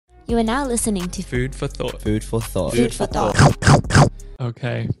You are now listening to Food for Thought. Food for thought. Food for Thought.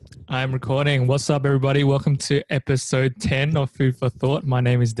 Okay, I'm recording. What's up, everybody? Welcome to episode 10 of Food for Thought. My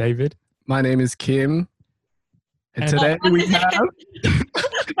name is David. My name is Kim. And And- today we have...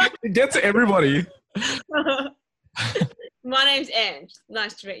 Get to everybody. My name's Ange.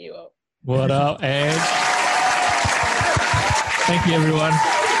 Nice to meet you all. What up, and thank you, everyone.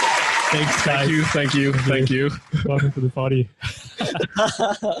 Thanks, guys. Thank you. Welcome to the party.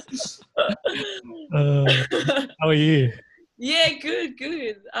 How are you? Yeah, good.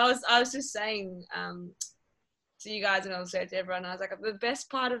 I was just saying to you guys, and I was saying to everyone, I was like, the best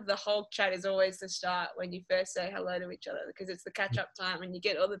part of the whole chat is always the start when you first say hello to each other, because it's the catch-up time and you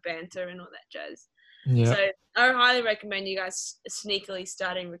get all the banter and all that jazz. Yeah. So I highly recommend you guys sneakily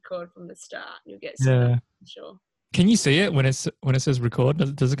starting record from the start. You'll get Yeah. I'm sure. Can you see it when it says record?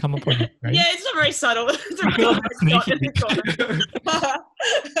 Does it come up on your screen? Yeah, it's not very subtle. It's a I feel really sneaky.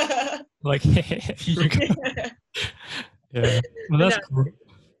 Like, you go. Yeah. Well, that's No. cool.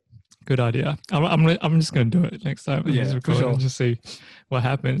 Good idea. I'm just gonna do it next time. Yeah, Just for record sure. and just see what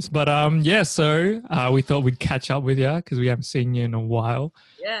happens. But yeah. So we thought we'd catch up with you because we haven't seen you in a while.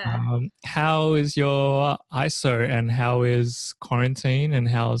 Yeah. How is your ISO and how is quarantine and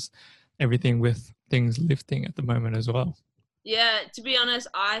how's everything with things lifting at the moment as well? Yeah, to be honest,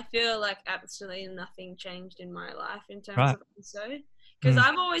 I feel like absolutely nothing changed in my life in terms Right. of ISO, because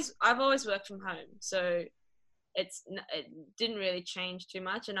Mm. I've always worked from home, so it didn't really change too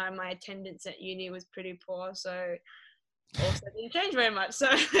much, and my attendance at uni was pretty poor, so also didn't change very much. So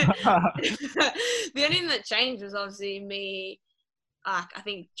the only thing that changed was obviously me. I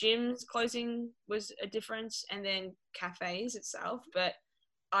think gyms closing was a difference, and then cafes itself. But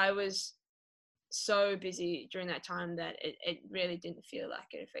I was so busy during that time that it really didn't feel like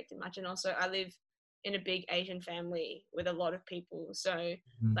it affected much. And also I live in a big Asian family with a lot of people, so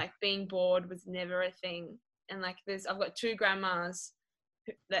like being bored was never a thing. And like I've got two grandmas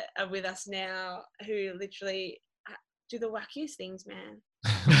that are with us now who literally do the wackiest things, man.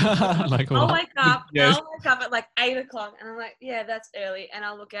 Like I'll what? wake up Yes. at like 8 o'clock and I'm like, yeah, that's early, and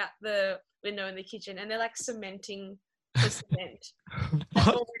I'll look out the window in the kitchen and they're like cementing the cement. That's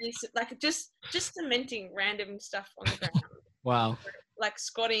already like just cementing random stuff on the ground, Wow. like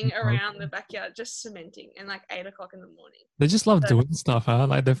squatting around the backyard, just cementing, and like 8 o'clock in the morning. They just love doing stuff, huh?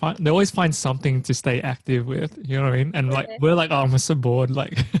 Like they always find something to stay active with. You know what I mean? And like Yeah. we're like, oh, I'm so bored.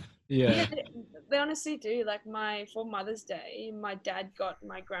 Like, Yeah. They honestly do. Like for Mother's Day, my dad got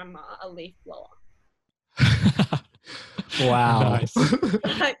my grandma a leaf blower. Wow. Nice.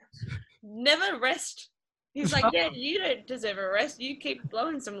 Like, never rest. He's like, yeah, you don't deserve a rest. You keep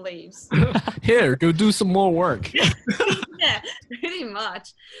blowing some leaves. Here, go do some more work. Yeah, pretty much.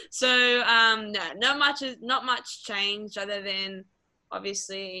 So no, not much changed other than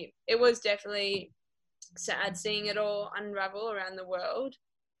obviously it was definitely sad seeing it all unravel around the world.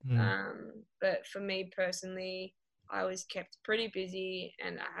 But for me personally, I was kept pretty busy,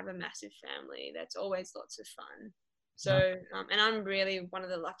 and I have a massive family that's always lots of fun. So and I'm really one of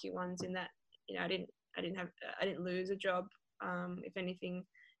the lucky ones in that, you know, I didn't lose a job. If anything,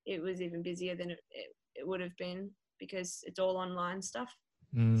 it was even busier than it would have been, because it's all online stuff.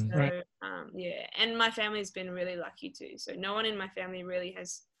 So Right. yeah, and my family's been really lucky too. So no one in my family really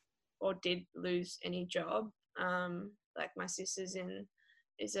has or did lose any job. Like my sister's in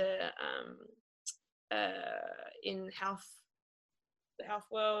the health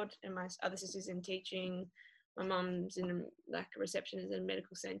world, and my other sister's in teaching. My mum's in like a receptionist in a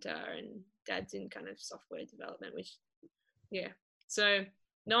medical center, and dad's in kind of software development, which, yeah. So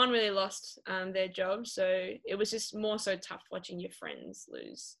no one really lost their jobs. So it was just more so tough watching your friends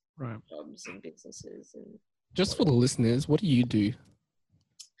lose Right. jobs and businesses. And Just for the listeners, what do you do?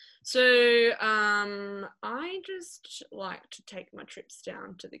 so I just like to take my trips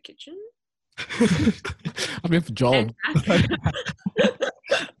down to the kitchen. I mean, for job, And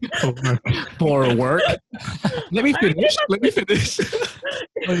for work. Let me finish. What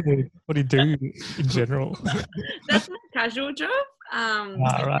What do you do in general? that's my casual job. I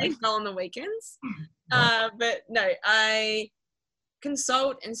right. play well on the weekends. But no, I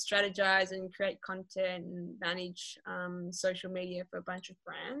consult and strategize and create content and manage social media for a bunch of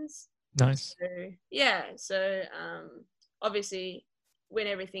brands. Nice. So yeah, so obviously when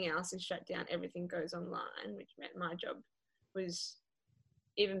everything else is shut down, everything goes online, which meant my job was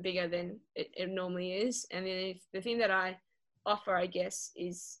even bigger than it normally is. And then the thing that I offer, I guess,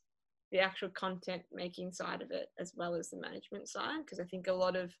 is the actual content making side of it as well as the management side, because I think a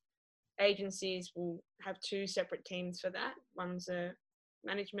lot of agencies will have two separate teams for that. One's a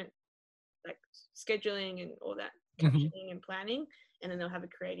management, like scheduling and all that captioning and planning, and then they'll have a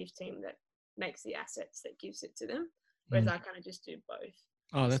creative team that makes the assets that gives it to them. Whereas I kind of just do both.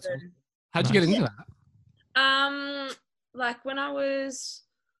 Oh, that's So, awesome. How'd you get into that? Like when I was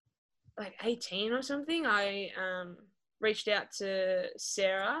like 18 or something, I reached out to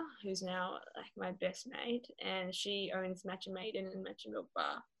Sarah, who's now like my best mate, and she owns Matcha Maiden and Matcha Milk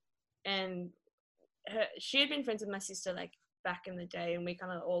Bar. And she had been friends with my sister like back in the day, and we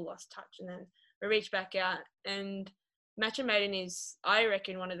kind of all lost touch. And then we reached back out, and Matcha Maiden is, I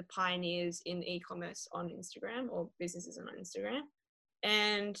reckon, one of the pioneers in e-commerce on Instagram, or businesses on Instagram.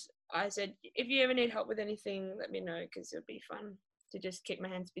 And I said, if you ever need help with anything, let me know, because it would be fun to just keep my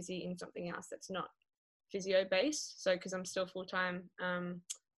hands busy in something else that's not physio based. So because I'm still full-time,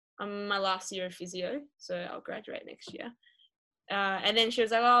 I'm my last year of physio, so I'll graduate next year. And then she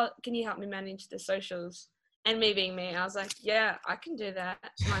was like, oh, can you help me manage the socials? And me being me, I was like, yeah, I can do that.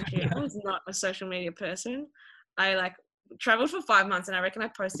 Mind you, I was not a social media person. I like traveled for 5 months, and I reckon I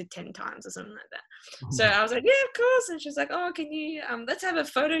posted 10 times or something like that. So I was like, yeah, of course. And she was like, oh, can you, let's have a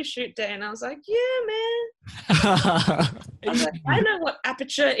photo shoot day. And I was like, yeah, man. I was like, I know what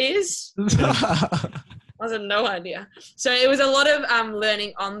Aperture is. I had no idea. So it was a lot of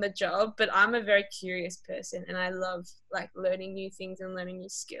learning on the job, but I'm a very curious person, and I love like learning new things and learning new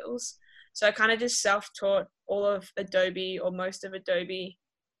skills. So I kind of just self-taught all of Adobe, or most of Adobe.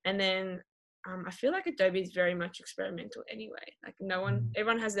 And then I feel like Adobe is very much experimental anyway. Like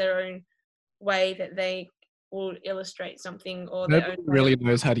everyone has their own way that they will illustrate something, or their Nobody own really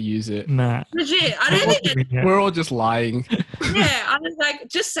knows how to use it. Nah. Legit, I don't think We're all just lying. yeah, I was like,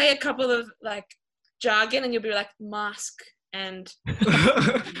 just say a couple of like jargon and you'll be like mask and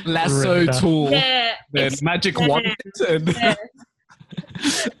Lasso tool. yeah, Then magic wand. yeah.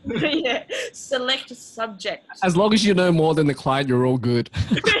 Yeah, select subject. As long as you know more than the client, you're all good.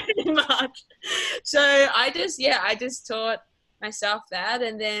 Pretty much. So I just taught myself that,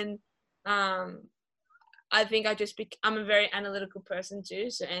 and then I think I'm a very analytical person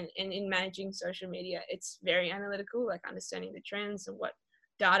too. So and in managing social media, it's very analytical, like understanding the trends and what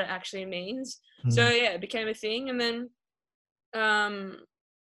data actually means. So yeah, it became a thing, and then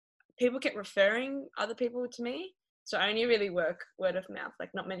people kept referring other people to me. So I only really work word of mouth.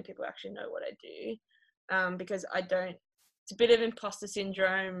 Like not many people actually know what I do, because it's a bit of imposter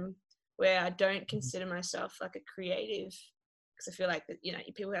syndrome where I don't consider myself like a creative, because I feel like that, you know,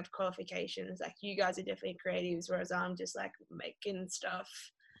 people have qualifications. Like you guys are definitely creatives, whereas I'm just like making stuff.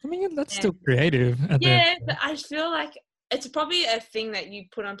 I mean, that's still creative. Yeah, but I feel like it's probably a thing that you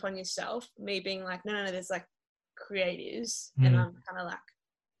put upon yourself. Me being like, no, there's like creatives, and I'm kind of like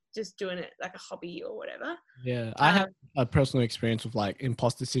just doing it like a hobby or whatever. Yeah, I had a personal experience with like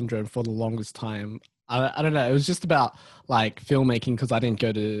imposter syndrome for the longest time. I don't know. It was just about like filmmaking, because I didn't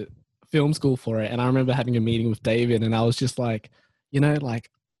go to film school for it. And I remember having a meeting with David, and I was just like, you know, like,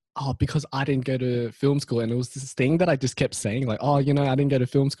 oh, because I didn't go to film school. And it was this thing that I just kept saying like, oh, you know, I didn't go to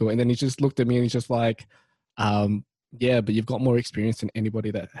film school. And then he just looked at me and he's just like, yeah, but you've got more experience than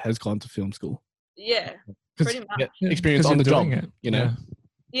anybody that has gone to film school. Yeah, pretty much. Experience on the job, you know?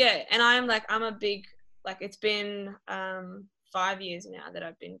 Yeah, and I'm a big, like it's been 5 years now that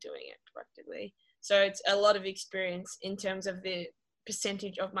I've been doing it practically. So it's a lot of experience in terms of the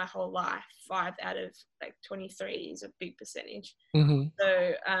percentage of my whole life. 5 out of like 23 is a big percentage.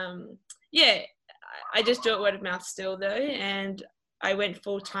 So yeah, I just do it word of mouth still though, and I went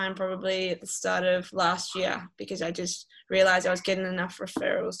full time probably at the start of last year, because I just realized I was getting enough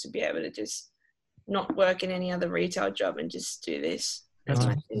referrals to be able to just not work in any other retail job and just do this. That's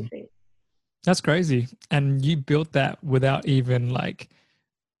my thing. That's crazy. And you built that without even like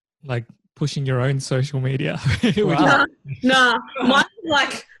pushing your own social media. No,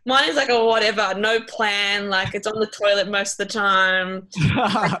 mine is like a whatever, no plan. Like it's on the toilet most of the time,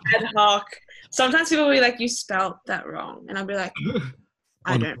 like ad hoc. Sometimes people will be like, you spelled that wrong. And I'll be like,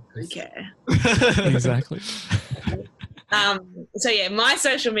 I don't really care. Exactly. So yeah, my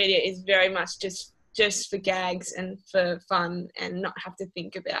social media is very much just for gags and for fun, and not have to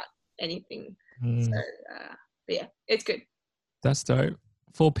think about anything. So but yeah, it's good. That's dope.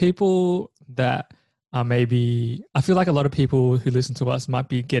 For people that are maybe, I feel like a lot of people who listen to us might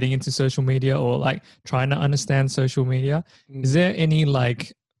be getting into social media or like trying to understand social media. Is there any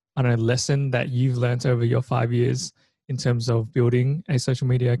like, I don't know, lesson that you've learned over your 5 years in terms of building a social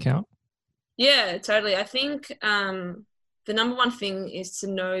media account? Yeah, totally. I think the number one thing is to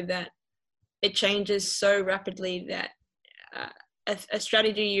know that it changes so rapidly that a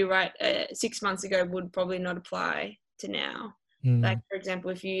strategy you write 6 months ago would probably not apply to now. Like, for example,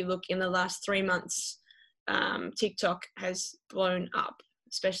 if you look in the last 3 months, TikTok has blown up,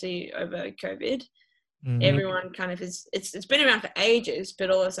 especially over COVID. Mm. Everyone kind of is. It's been around for ages, but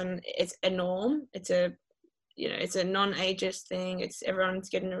all of a sudden it's a norm. It's a it's a non-ageist thing. It's everyone's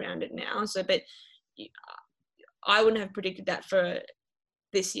getting around it now. So, but I wouldn't have predicted that for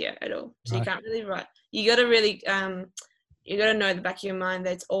this year at all. So you can't really write. You got to really you got to know at the back of your mind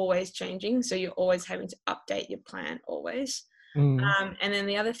that it's always changing. So you're always having to update your plan always. And then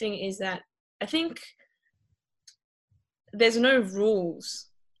the other thing is that I think there's no rules.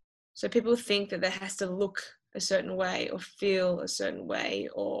 So people think that there has to look a certain way or feel a certain way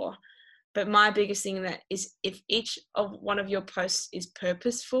but my biggest thing that is if each of one of your posts is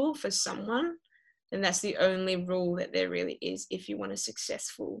purposeful for someone, then that's the only rule that there really is if you want a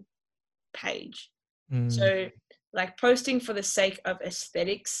successful page. So like posting for the sake of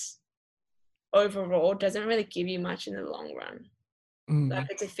aesthetics overall doesn't really give you much in the long run. Like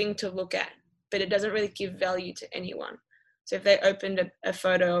it's a thing to look at, but it doesn't really give value to anyone. So if they opened a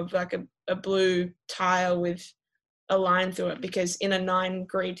photo of like a blue tile with a line through it, because in a 9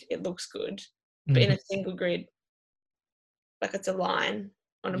 grid it looks good, but in a single grid, like it's a line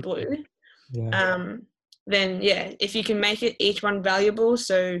on a blue, then if you can make it each one valuable.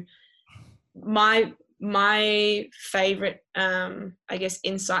 So my favorite I guess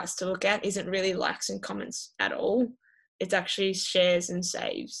insights to look at isn't really likes and comments at all. It's actually shares and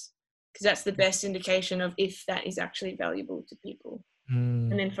saves, because that's the best indication of if that is actually valuable to people.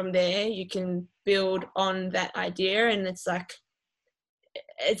 And then from there you can build on that idea, and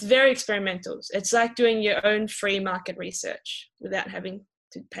it's very experimental. It's like doing your own free market research without having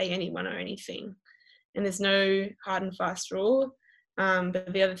to pay anyone or anything, and there's no hard and fast rule.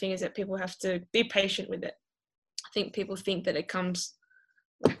 But the other thing is that people have to be patient with it. I think people think that it comes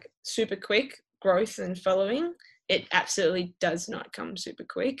like super quick growth and following. It absolutely does not come super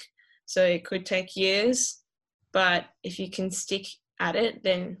quick. So it could take years, but if you can stick at it,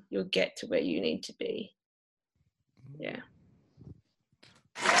 then you'll get to where you need to be. Yeah.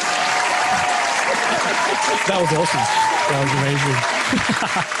 That was awesome. That was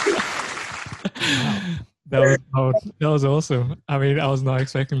amazing. That was awesome. I mean, I was not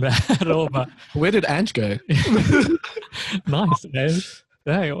expecting that at all, but Where did Ange go? nice, Ange.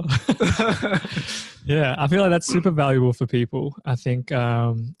 Dang. Yeah, I feel like that's super valuable for people. I think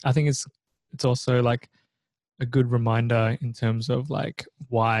it's also like a good reminder in terms of like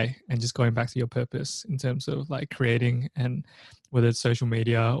why, and just going back to your purpose in terms of like creating, and whether it's social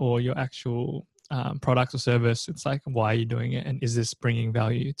media or your actual product or service, it's like, why are you doing it, and is this bringing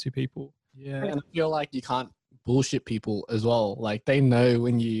value to people? Yeah, and I feel like you can't bullshit people as well. Like they know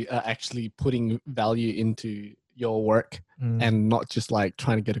when you are actually putting value into your work and not just like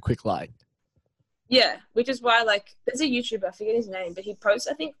trying to get a quick like. Yeah, which is why like there's a YouTuber, I forget his name, but he posts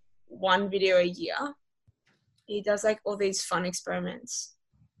I think 1 video a year. He does like all these fun experiments.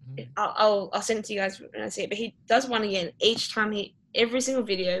 I'll send it to you guys when I see it. But he does one again. Each time every single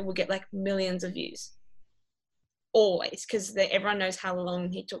video will get like millions of views. Always, because everyone knows how long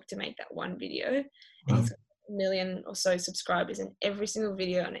he took to make that one video. And he's got 1 million or so subscribers in every single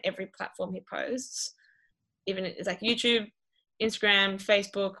video on every platform he posts. Even it's like YouTube, Instagram,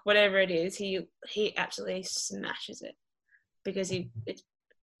 Facebook, whatever it is, he absolutely smashes it, because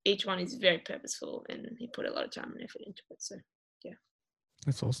each one is very purposeful and he put a lot of time and effort into it. So yeah,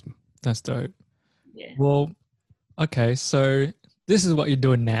 that's awesome. That's dope. Yeah. Well, okay, so this is what you're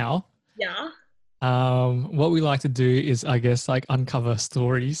doing now. Yeah. What we like to do is, I guess, like uncover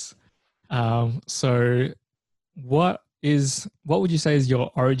stories. So what would you say is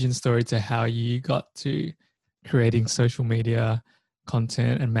your origin story to how you got to creating social media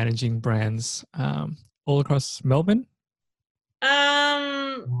content and managing brands all across Melbourne?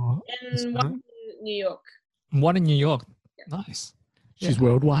 And one in New York. One in New York. Yeah. Nice. She's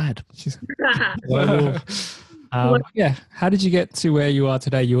worldwide. She's global. Yeah. How did you get to where you are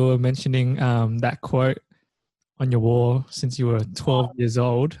today? You were mentioning that quote on your wall since you were 12 years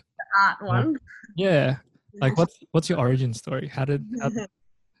old. The art one. Yeah. Like what's your origin story? How did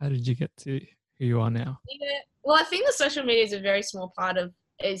you get to who you are now? Yeah. Well, I think the social media is a very small part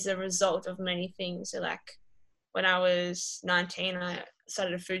is a result of many things. So like when I was 19, I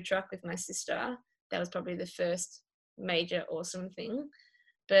started a food truck with my sister. That was probably the first major awesome thing.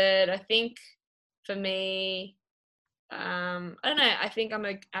 But I think for me, I don't know, I think I'm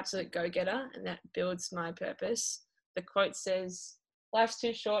an absolute go-getter, and that builds my purpose. The quote says, life's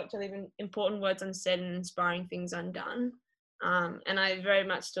too short to leave important words unsaid and inspiring things undone. And I very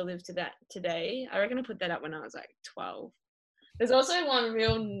much still live to that today. I reckon I put that up when I was like 12. There's also one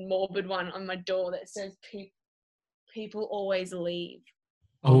real morbid one on my door that says, people always leave.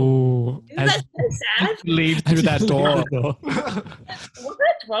 Oh, Isn't that so sad? Leave through that door. What kind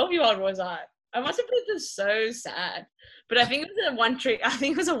of 12-year-old was I? I must have been just so sad. But I think it was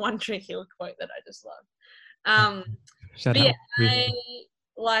a One Tree Hill quote that I just love. Shout But yeah, out. I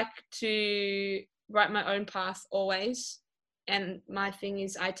like to write my own path always. And my thing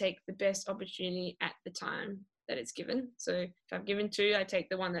is I take the best opportunity at the time that it's given. So if I'm given two, I take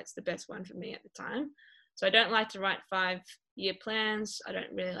the one that's the best one for me at the time. So I don't like to write 5-year plans. I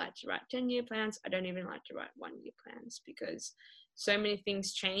don't really like to write 10-year plans. I don't even like to write 1-year plans because so many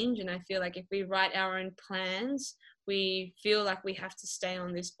things change. And I feel like if we write our own plans, we feel like we have to stay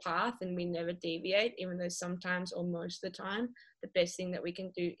on this path and we never deviate, even though sometimes or most of the time, the best thing that we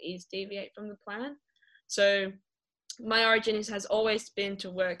can do is deviate from the plan. So my origin has always been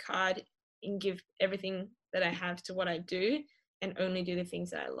to work hard and give everything that I have to what I do and only do the things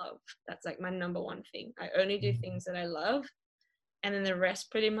that I love. That's like my number one thing. I only do things that I love and then the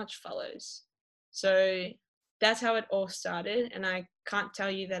rest pretty much follows. So that's how it all started. And I can't tell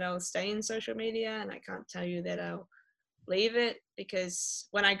you that I'll stay in social media and I can't tell you that I'll leave it because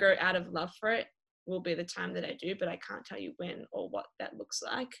when I grow out of love for it will be the time that I do, but I can't tell you when or what that looks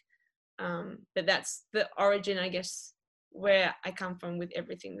like. But that's the origin, I guess, where I come from with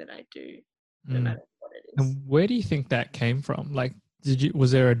everything that I do, no matter what it is. And where do you think that came from? Like,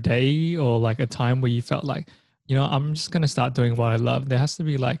 was there a day or like a time where you felt like, I'm just going to start doing what I love? There has to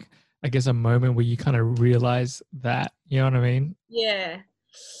be like, I guess, a moment where you kind of realize that, you know what I mean? Yeah.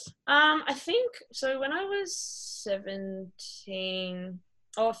 I think, so when I was 17,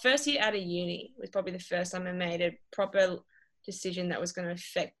 first year out of uni was probably the first time I made a proper decision that was going to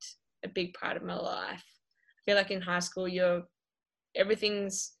affect a big part of my life. I feel like in high school, you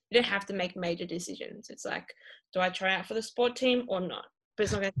don't have to make major decisions. It's like, do I try out for the sport team or not? But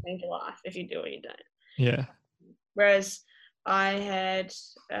it's not going to change your life if you do or you don't. Yeah. Whereas I had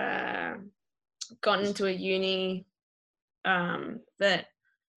gotten into a uni that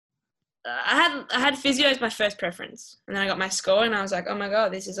I had physio as my first preference, and then I got my score, and I was like, oh my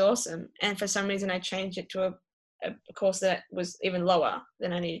god, this is awesome. And for some reason, I changed it to a course that was even lower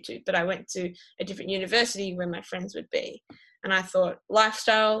than I needed to. But I went to a different university where my friends would be, and I thought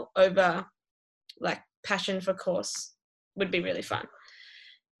lifestyle over like passion for course would be really fun.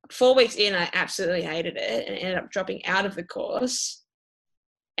 4 weeks in, I absolutely hated it and ended up dropping out of the course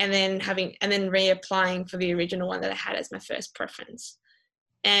and then reapplying for the original one that I had as my first preference.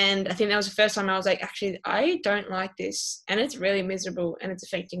 And I think that was the first time I was like, actually, I don't like this. And it's really miserable and it's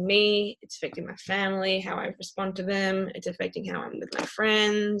affecting me. It's affecting my family, how I respond to them. It's affecting how I'm with my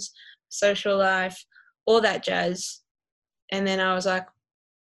friends, social life, all that jazz. And then I was like,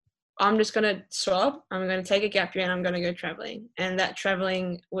 I'm just going to swap. I'm going to take a gap year and I'm going to go traveling. And that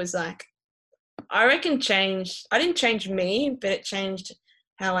traveling was like, I reckon I didn't change me, but it changed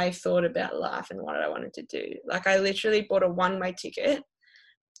how I thought about life and what I wanted to do. Like I literally bought a one-way ticket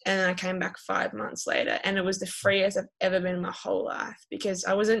and then I came back 5 months later and it was the freest I've ever been in my whole life because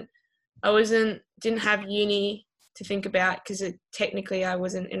I didn't have uni to think about because technically I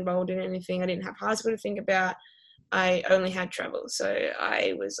wasn't enrolled in anything. I didn't have high school to think about. I only had travel. So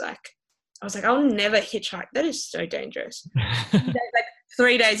I was like, I'll never hitchhike. That is so dangerous. Like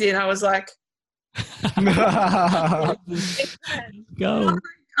 3 days in, I was like, Go.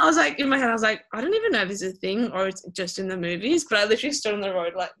 I was like, in my head, I was like, I don't even know if this is a thing or it's just in the movies, but I literally stood on the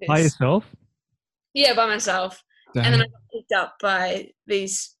road like this. By yourself? Yeah, by myself. Dang. And then I got picked up by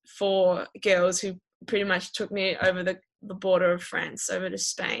these 4 girls who pretty much took me over the border of France, over to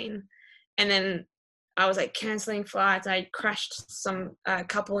Spain. And then I was like cancelling flights. I crashed some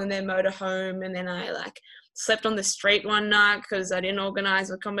couple in their motorhome, and then I like slept on the street one night because I didn't organise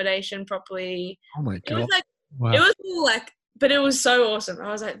accommodation properly. Oh my It was god! like Wow. it was all like, but it was so awesome. I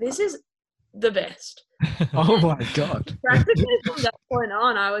was like, this is the best. Oh my god! Practically from that point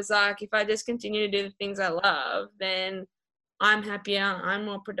on, I was like, if I just continue to do the things I love, then I'm happier, I'm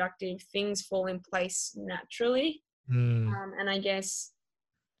more productive, things fall in place naturally. And I guess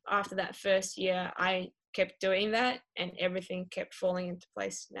after that first year, I kept doing that and everything kept falling into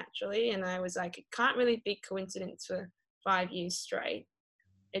place naturally. And I was like, it can't really be coincidence for 5 years straight.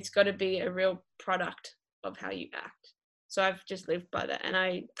 It's got to be a real product of how you act. So I've just lived by that. And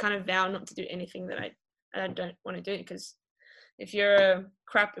I kind of vow not to do anything that I don't want to do, because if you're a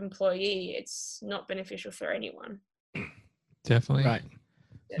crap employee, it's not beneficial for anyone. Definitely. Right.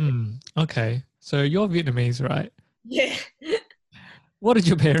 Okay. So you're Vietnamese, right? Yeah. What did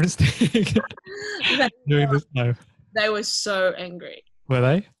your parents think during this time? They were so angry. Were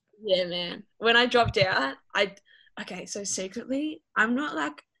they? Yeah, man. When I dropped out, so secretly, I'm not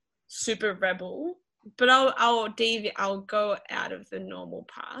like super rebel, but I'll go out of the normal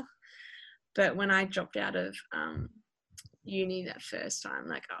path. But when I dropped out of uni that first time,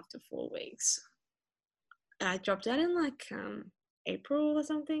 like after 4 weeks, I dropped out in like April or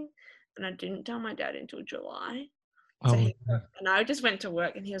something, and I didn't tell my dad until July. So Oh, and I just went to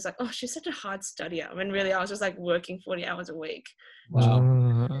work, and he was like, "Oh, she's such a hard studier." When really I was just like working 40 hours a week. wow.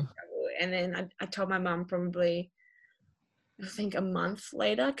 And then I told my mum probably, I think, a month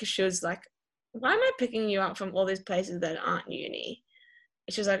later, because she was like, "Why am I picking you up from all these places that aren't uni?"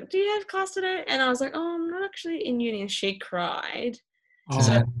 And she was like, "Do you have class today?" And I was like, "Oh, I'm not actually in uni." And she cried.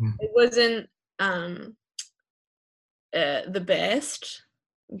 So it wasn't the best,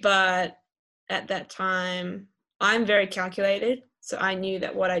 but at that time, I'm very calculated. So I knew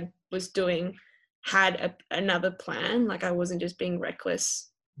that what I was doing had another plan. Like I wasn't just being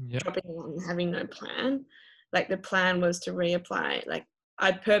reckless, Yeah. dropping out and having no plan. Like the plan was to reapply. Like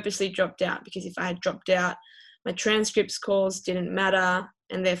I purposely dropped out because if I had dropped out, my transcript scores didn't matter,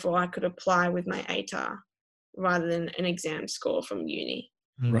 and therefore I could apply with my ATAR rather than an exam score from uni.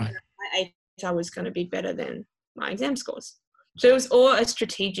 Right. My ATAR was going to be better than my exam scores. So it was all a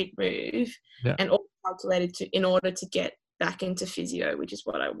strategic move Yeah. and all calculated in order to get back into physio, which is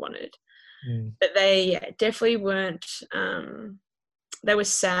what I wanted. Mm. But they definitely weren't, they were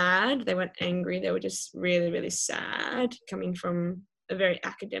sad. They weren't angry. They were just really, really sad coming from a very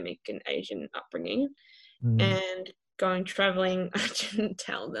academic and Asian upbringing. And going traveling, I didn't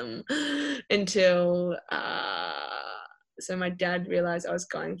tell them until, so my dad realized I was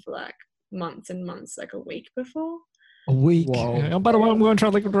going for like months and months, like a week before. A week. Wow. Oh, by the way, I'm going to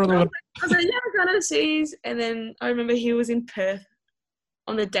try to I was like, yeah, I'm going overseas. And then I remember he was in Perth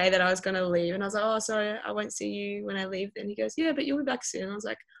on the day that I was going to leave. And I was like, "Oh, sorry, I won't see you when I leave." And he goes, "Yeah, but you'll be back soon." And I was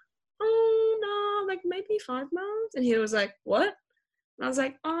like, "Oh, no, like maybe 5 months." And he was like, "What?" And I was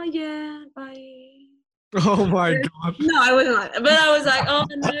like, "Oh, yeah, bye." Oh my God. No, I wasn't like that. But I was like, "Oh,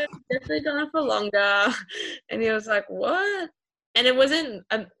 no, definitely gone for longer." And he was like, "What?" And it wasn't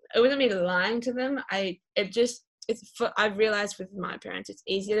me lying to them. I realized with my parents, it's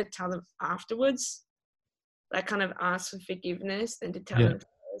easier to tell them afterwards, like kind of ask for forgiveness than to tell them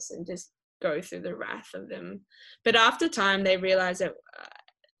first and just go through the wrath of them. But after time, they realize that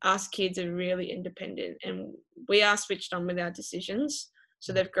us kids are really independent and we are switched on with our decisions.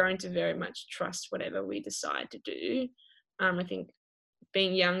 So they've grown to very much trust whatever we decide to do. I think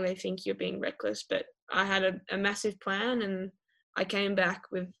being young, they think you're being reckless, but I had a massive plan and I came back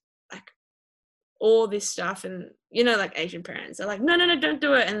with like all this stuff. And, you know, like Asian parents are like, no, don't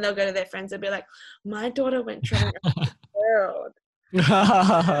do it. And they'll go to their friends. They'll be like, "My daughter went traveling around the world."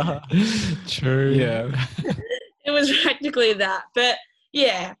 True. Yeah. It was practically that. But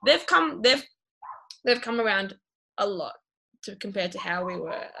yeah, they've come around a lot to compared to how we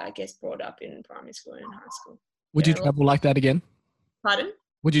were, I guess, brought up in primary school and high school. Would you travel like that again? Pardon?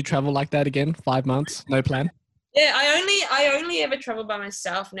 Would you travel like that again? 5 months, no plan? Yeah, I only ever travel by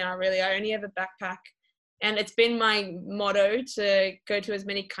myself now, really. I only have a backpack. And it's been my motto to go to as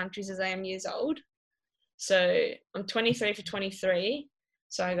many countries as I am years old. So I'm 23 for 23,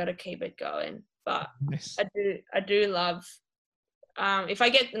 so I got to keep it going. But Nice. I do love, if I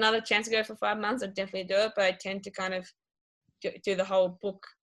get another chance to go for 5 months, I'd definitely do it. But I tend to kind of do the whole book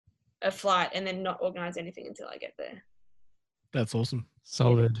a flight and then not organize anything until I get there. That's awesome.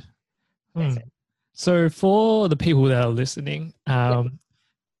 Solid. That's So for the people that are listening,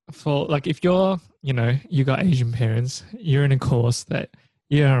 for like if you're, you know, you got Asian parents, you're in a course that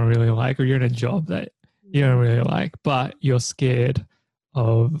you don't really like, or you're in a job that you don't really like, but you're scared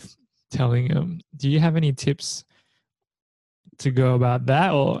of telling them. Do you have any tips to go about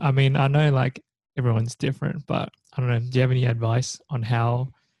that? Or, I mean, I know like everyone's different, but I don't know. Do you have any advice on how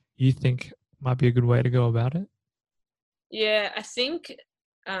you think might be a good way to go about it? Yeah, I think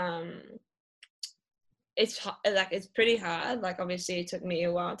it's pretty hard. Like obviously it took me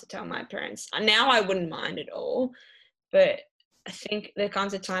a while to tell my parents. Now I wouldn't mind at all, but I think there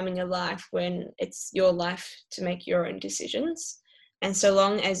comes a time in your life when it's your life to make your own decisions. And so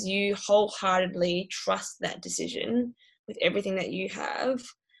long as you wholeheartedly trust that decision with everything that you have,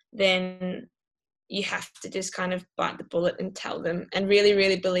 then you have to just kind of bite the bullet and tell them and really,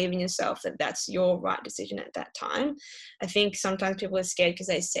 really believe in yourself that that's your right decision at that time. I think sometimes people are scared because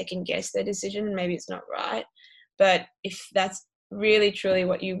they second guess their decision and maybe it's not right. But if that's really, truly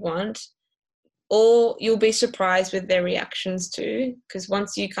what you want, or you'll be surprised with their reactions too, because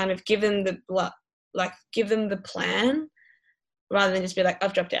once you kind of give them the plan rather than just be like,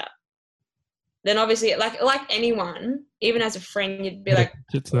 "I've dropped out," then obviously like anyone, even as a friend, you'd be like,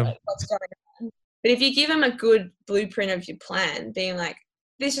 "What's going on?" But if you give them a good blueprint of your plan, being like,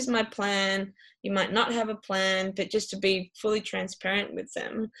 "This is my plan," you might not have a plan, but just to be fully transparent with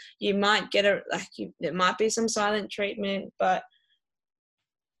them, you might get there might be some silent treatment, but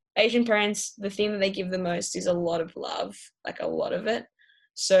Asian parents, the thing that they give the most is a lot of love, like a lot of it.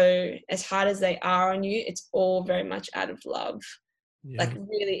 So as hard as they are on you, it's all very much out of love. Yeah. Like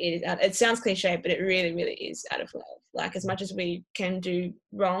really is. It sounds cliche, but it really, really is out of love. Like as much as we can do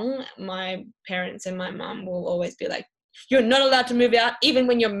wrong, my parents and my mum will always be like, "You're not allowed to move out, even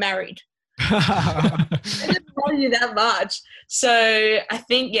when you're married." They don't tell you that much. So I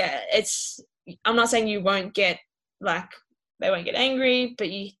think, I'm not saying you won't get like they won't get angry, but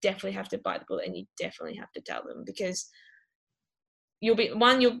you definitely have to bite the bullet and you definitely have to tell them, because you'll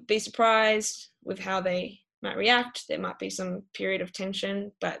be surprised with how they might react. There might be some period of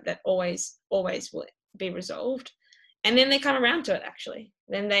tension, but that always will be resolved. And then they come around to it, actually.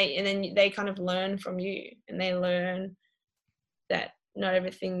 Then they kind of learn from you, and they learn that not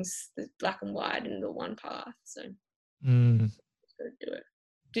everything's the black and white and the one path. So just gotta do it.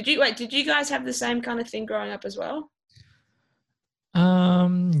 Did you guys have the same kind of thing growing up as well?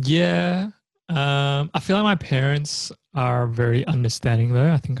 Yeah. I feel like my parents are very understanding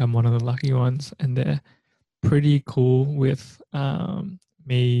though. I think I'm one of the lucky ones, and they're pretty cool with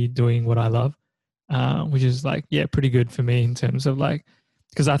me doing what I love, which is like, yeah, pretty good for me in terms of like,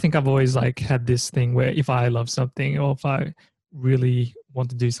 because I think I've always like had this thing where if I love something or if I really want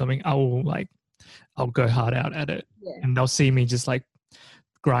to do something, I'll go hard out at it. Yeah. And they'll see me just like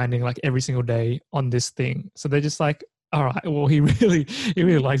grinding like every single day on this thing. So they're just like, all right, well, he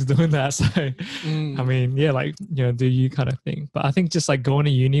really likes doing that. So, I mean, yeah, like, you know, do you kind of thing. But I think just like going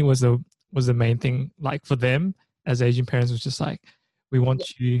to uni was the main thing, like for them as Asian parents, was just like, we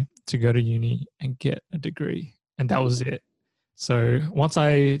want you to go to uni and get a degree. And that was it. So once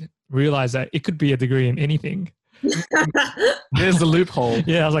I realized that it could be a degree in anything, There's the loophole.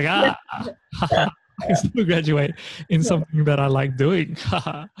 yeah, I was like, I can still graduate in something that I like doing.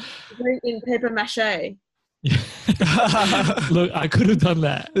 In paper mache. Look, I could have done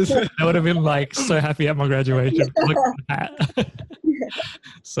that. I would have been like so happy at my graduation. Look at that.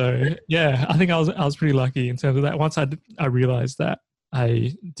 So yeah, I think I was pretty lucky in terms of that. Once I realized that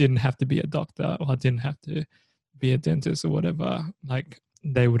I didn't have to be a doctor, or I didn't have to be a dentist or whatever, like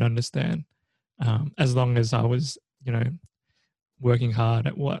they would understand, as long as I was, you know, working hard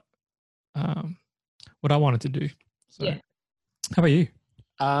at what I wanted to do. So, Yeah. How about you?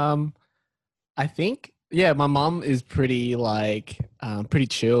 I think, yeah, my mom is pretty like pretty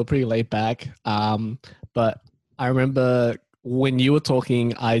chill, pretty laid back. But I remember when you were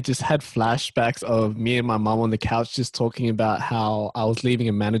talking, I just had flashbacks of me and my mom on the couch just talking about how I was leaving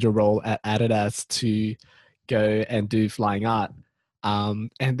a manager role at Adidas to go and do flying art.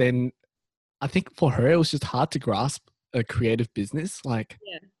 And then I think for her, it was just hard to grasp a creative business. Like,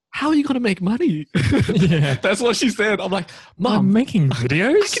 how are you going to make money? Yeah. That's what she said. I'm like, Mom, I'm making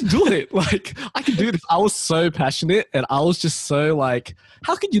videos. I can do it. Like, I can do this. I was so passionate, and I was just so like,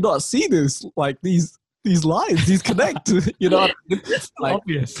 how can you not see this? Like these lines, these connect. You know, like,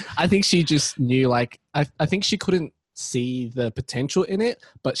 Obvious. I think she just knew. Like, I think she couldn't see the potential in it,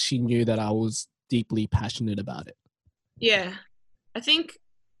 but she knew that I was deeply passionate about it. Yeah, I think.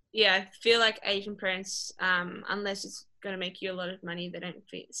 Yeah, I feel like Asian parents, unless it's going to make you a lot of money, they don't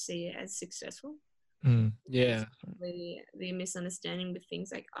see it as successful. Yeah. The misunderstanding with things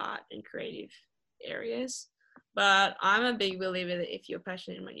like art and creative areas. But I'm a big believer that if you're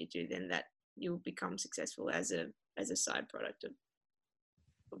passionate in what you do, then that you'll become successful as a side product of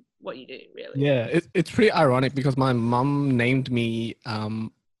what you do, really. Yeah, it's pretty ironic because my mum named me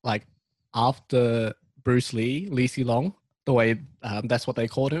like after Bruce Lee, Lee Si Long, the way that's what they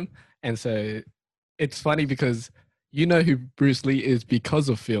called him. And so it's funny because you know who Bruce Lee is because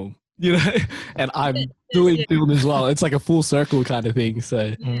of film, you know, and I'm doing film as well. It's like a full circle kind of thing.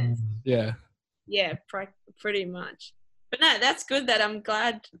 So yeah. Yeah, pretty much. But no, that's good. That I'm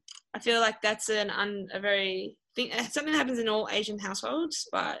glad. I feel like that's something that happens in all Asian households,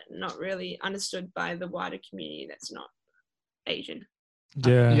 but not really understood by the wider community that's not Asian.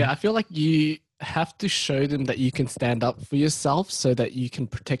 Yeah, I feel like you have to show them that you can stand up for yourself so that you can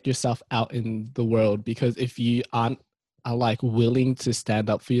protect yourself out in the world. Because if you are like willing to stand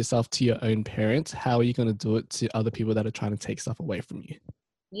up for yourself to your own parents, how are you going to do it to other people that are trying to take stuff away from you?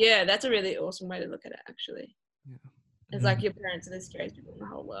 Yeah, that's a really awesome way to look at it, actually. Yeah. It's like your parents are the straight people in the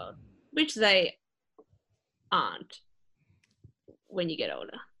whole world, which they aren't when you get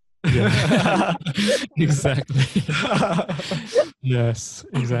older. Yeah. Exactly. Yes,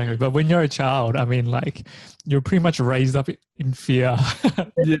 exactly. But when you're a child, I mean, like, you're pretty much raised up in fear.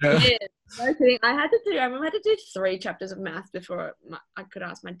 Yeah. Yeah, no kidding. I remember I had to do 3 chapters of math before I could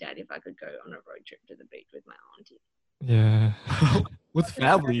ask my dad if I could go on a road trip to the beach with my auntie. Yeah. With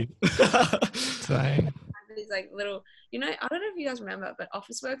family. Dang. He's like little, you know, I don't know if you guys remember, but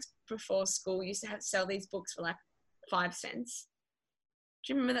Officeworks before school used to sell these books for like 5 cents.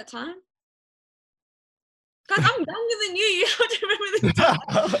 Do you remember that time? Guys, I'm younger than you. You have to remember this time.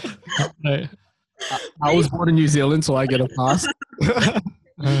 No, I was born in New Zealand, so I get a pass. I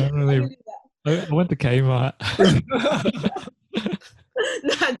don't really. I went to Kmart.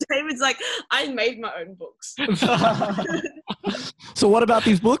 No, David's like, I made my own books. So what about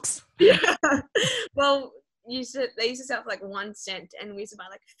these books? Yeah. Well, they used to sell for like 1 cent, and we used to buy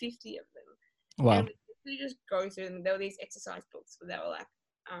like 50 of them. Wow. And we just go through them. There were these exercise books, but they were like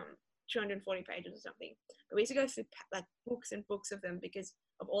 240 pages or something. But we used to go through like books and books of them because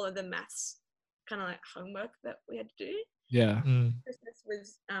of all of the maths kind of like homework that we had to do. Yeah. Christmas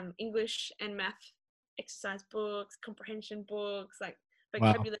was English and math exercise books, comprehension books, like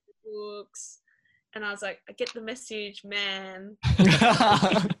vocabulary books. And I was like, I get the message, man.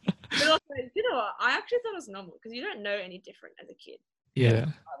 But also, you know what? I actually thought it was normal because you don't know any different as a kid. Yeah.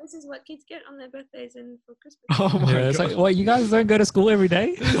 Oh, this is what kids get on their birthdays and for Christmas. Oh my Yeah, it's god. like, what, you guys don't go to school every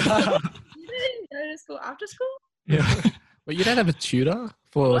day? You didn't go to school after school? Yeah. But you don't have a tutor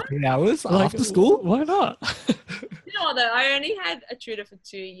for What? 3 hours Like, after school? Why not? You know what though? I only had a tutor for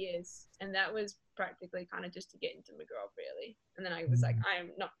 2 years, and that was practically kind of just to get into McGraw, really. And then I was like, I am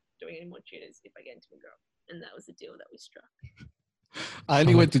not doing any more tutors if I get into McGraw, and that was the deal that we struck. I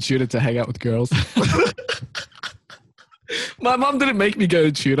only went to tutor to hang out with girls. My mom didn't make me go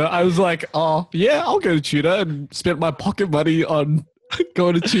to tutor. I was like, oh, yeah, I'll go to tutor, and spent my pocket money on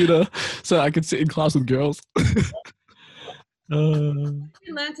going to tutor so I could sit in class with girls. We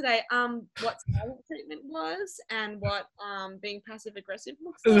learned today what silent treatment was and what being passive aggressive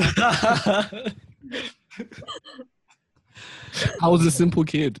looks like. I was a simple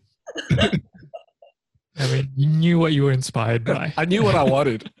kid. I mean, you knew what you were inspired by. I knew what I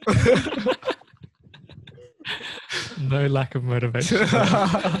wanted. No lack of motivation.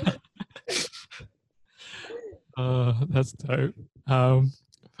 That's dope.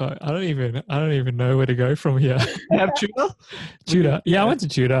 But I don't even know where to go from here. You have tutor? Tutor. Yeah, I went to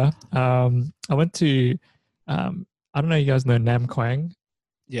tutor. I went to I don't know, you guys know Nam Quang?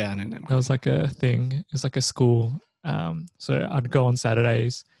 Yeah, I know. That was like a thing. It was like a school. So I'd go on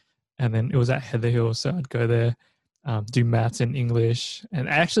Saturdays, and then it was at Heather Hill, so I'd go there, do maths and English, and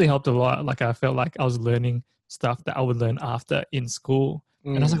it actually helped a lot. Like I felt like I was learning stuff that I would learn after in school.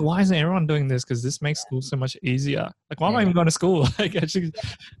 And I was like, why isn't everyone doing this? Because this makes school so much easier. Like, why am I even going to school? Like, actually,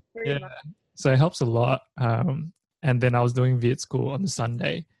 Pretty yeah. much. So it helps a lot. And then I was doing Viet school on the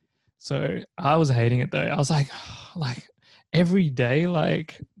Sunday. So I was hating it though. I was like every day,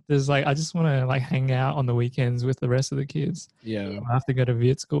 like, there's like, I just want to like hang out on the weekends with the rest of the kids. Yeah. I have to go to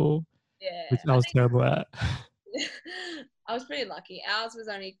Viet school, Yeah. which I was terrible at. I was pretty lucky. Ours was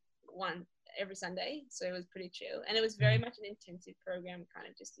only one every Sunday, so it was pretty chill. And it was very much an intensive program kind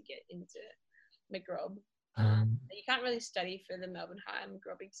of just to get into McGrob. You can't really study for the Melbourne High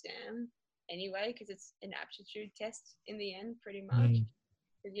McGrob exam anyway because it's an aptitude test in the end pretty much.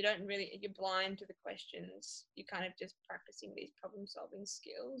 Because you don't really, you're blind to the questions. You're kind of just practicing these problem solving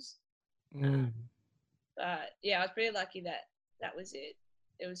skills. But yeah, I was pretty lucky that that was it.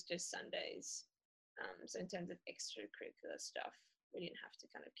 It was just Sundays. So in terms of extracurricular stuff, we didn't have to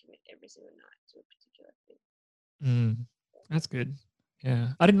kind of commit every single night to a particular thing. That's good. Yeah.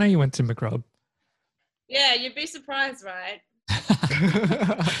 I didn't know you went to McRob. Yeah, you'd be surprised, right?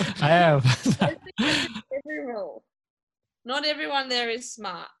 I have. Every rule. Not everyone there is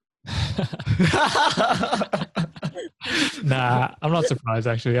smart. Nah, I'm not surprised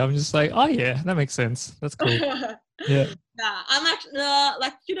actually. I'm just like, oh yeah, that makes sense. That's cool. Yeah. Nah, I'm actually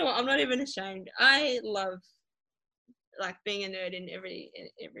like, you know what? I'm not even ashamed. I love like being a nerd in every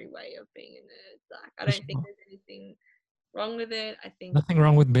way of being a nerd. Like, I don't think there's anything wrong with it. I think Nothing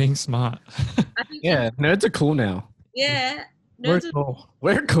wrong with being smart. I think Yeah, nerds are cool now. yeah. We're Nerds are cool.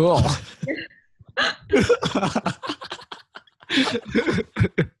 We're cool.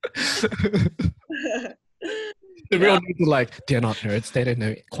 Everyone is like, they're not nerds. They don't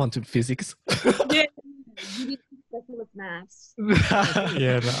know quantum physics. yeah. You did specialist maths.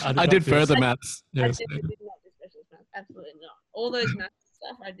 Yeah, no, I did not further this. maths. Yeah, I same. definitely did not do specialist maths. Absolutely not. All those maths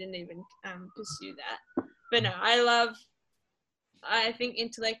stuff, I didn't even pursue that. But no, I think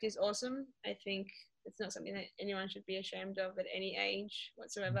intellect is awesome. I think it's not something that anyone should be ashamed of at any age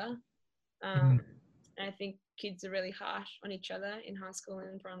whatsoever. And I think kids are really harsh on each other in high school and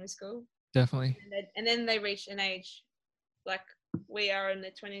in primary school. Definitely. And then they reach an age like we are in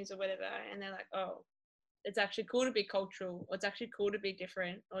the 20s or whatever, and they're like, oh, it's actually cool to be cultural, or it's actually cool to be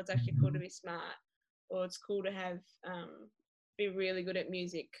different, or it's actually cool to be smart, or it's cool to have be really good at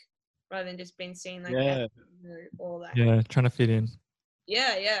music, rather than just being seen like Yeah. as, or like Yeah, trying to fit in.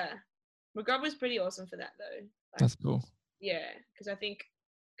 yeah. McGraw was pretty awesome for that though. Like, That's cool. yeah, because I think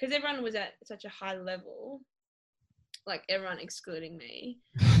because everyone was at such a high level, like everyone excluding me.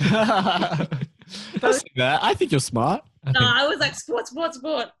 Don't say that. I think you're smart. I No, think I was like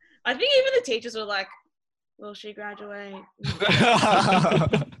sport. I think even the teachers were like, "Will she graduate?"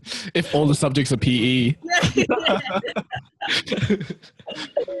 If all the subjects are PE.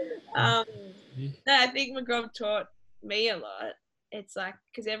 No, I think McGraw taught me a lot. It's like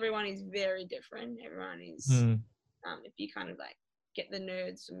because everyone is very different. Everyone is. Mm, If you kind of like get the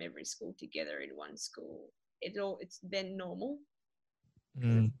nerds from every school together in one school, it's then normal.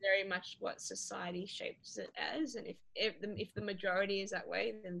 mm, It's very much what society shapes it as, and if the majority is that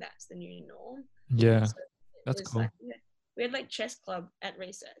way, then that's the new norm. yeah, So it that's was cool. like we had like chess club at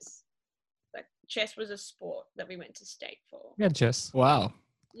recess. Like chess was a sport that we went to state for. Yeah, chess. Wow.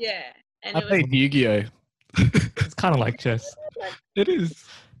 Yeah, and I it was played Yu-Gi-Oh. It's kind of like chess. It is.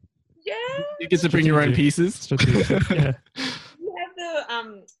 yeah. You get to bring your own pieces. Strategic. Yeah, You have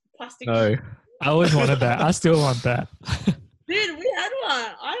the plastic. No. I always wanted that. I still want that. Dude, we had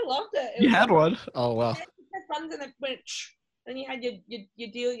one. I loved it. It You was had one? Oh, wow. had buttons and it went, and you had your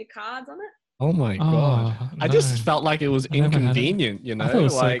deal your cards on it. Oh, my God. Oh, I just no. felt like it was I never had it. inconvenient, you know? I thought it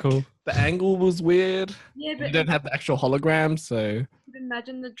was like, so cool. the angle was weird. Yeah, You but don't have the actual hologram, so...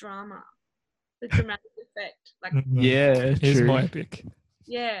 imagine the drama, the dramatic effect. Like, Mhm. Yeah, It's true. more epic.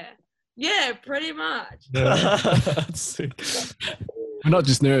 yeah, pretty much. Yeah. That's sick. We're not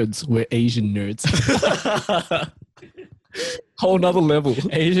just nerds, we're Asian nerds. Whole nother level.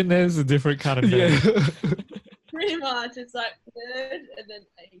 Asian is a different kind of Yeah. nerd. Pretty much. It's like nerd and then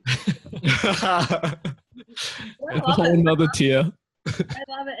Asian. It's I a love whole it. nother tier. I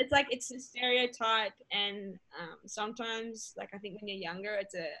love it. It's like it's a stereotype, and sometimes, like I think when you're younger,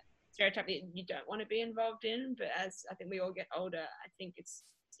 it's a stereotype that you don't want to be involved in. But as I think we all get older, I think it's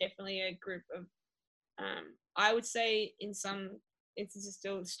definitely a group of. I would say in some instances,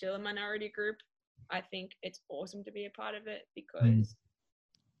 still a minority group. I think it's awesome to be a part of it because,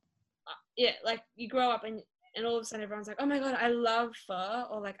 yeah, like you grow up and all of a sudden everyone's like, oh my God, I love pho,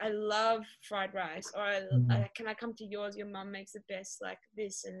 or like, I love fried rice, or can I come to yours? Your mum makes the best, like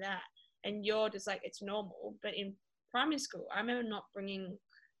this and that. And you're just like, it's normal. But in primary school, I remember not bringing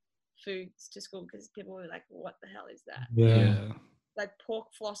foods to school because people were like, what the hell is that? Yeah. Like pork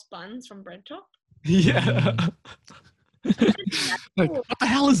floss buns from Bread Top. Yeah. Like, what the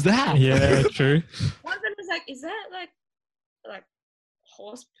hell is that? Yeah, true. One of them was like, is that like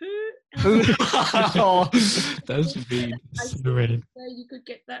horse poo? And I was like, Oh, that's big. I So see weird. where you could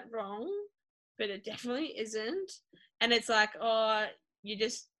get that wrong, but it definitely isn't. And it's like, oh,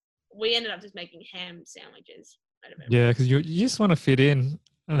 we ended up just making ham sandwiches out of it. Yeah, because you just want to fit in,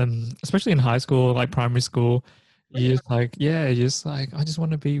 especially in high school, like primary school. You just like, I just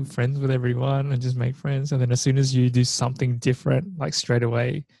want to be friends with everyone and just make friends. And then as soon as you do something different, like straight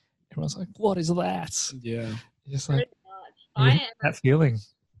away, everyone's like, what is that? Yeah. You're just like, Pretty much. you hate that feeling.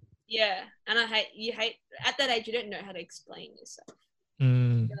 Yeah, and you hate at that age you don't know how to explain yourself.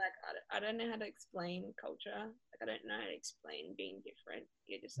 Mm, You're like, I don't know how to explain culture. Like I don't know how to explain being different.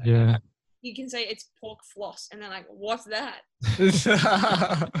 You're just like, yeah. you can say it's pork floss, and they're like, what's that?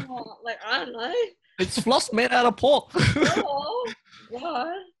 Oh, like I don't know. It's floss made out of pork. Oh,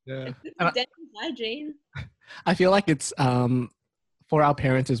 what? Yeah. It's dental hygiene. I feel like it's for our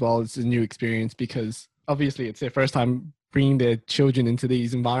parents as well. It's a new experience because obviously it's their first time bringing their children into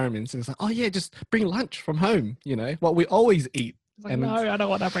these environments, and it's like, oh yeah, just bring lunch from home. You know what we always eat. Like, And no, I don't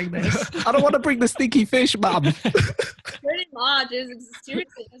want to bring this. I don't want to bring the stinky fish, mum. Pretty much.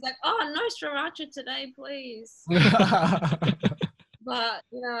 Seriously, it's like, oh no sriracha today, please. But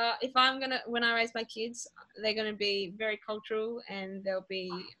if when I raise my kids, they're gonna be very cultural, and they'll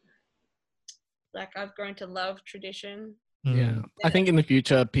be like, I've grown to love tradition. Yeah, I think in the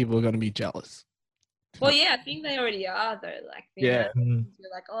future people are going to be jealous. Well, yeah, I think they already are though. Like, Yeah. Mm,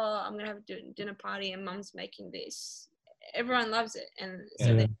 you're like, oh, I'm gonna have a dinner party, and mum's making this. Everyone loves it, and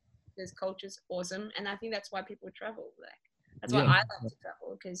so Yeah. this culture's awesome, and I think that's why people travel. Like, that's why Yeah. I love to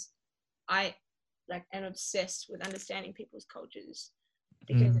travel, because I am obsessed with understanding people's cultures,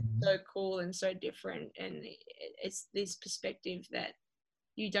 because it's so cool and so different, and it's this perspective that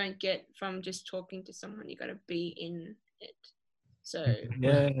you don't get from just talking to someone. You got to be in it. So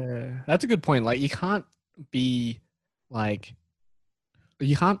Yeah, that's a good point. Like, you can't be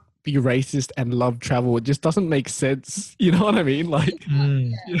racist and love travel. It just doesn't make sense. You know what I mean? Like,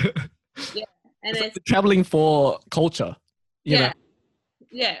 mm, yeah, and it's like traveling for culture. You know?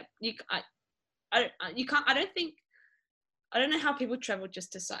 yeah, you can't. I don't think I don't know how people travel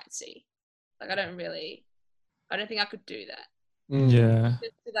just to sightsee. Like, I don't think I could do that. Yeah.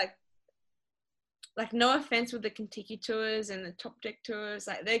 Just to, like no offense with the Kentucky tours and the Top Deck tours,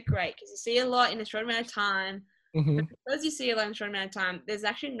 like they're great because you see a lot in a short amount of time. Mhm. Because you see a lot in a short amount of time, there's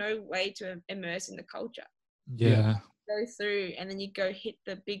actually no way to immerse in the culture. Yeah. Go through and then you go hit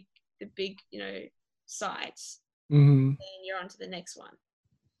the big, sites, Mhm. and you're on to the next one.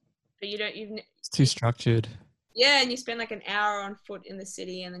 But It's too structured. yeah, and you spend like an hour on foot in the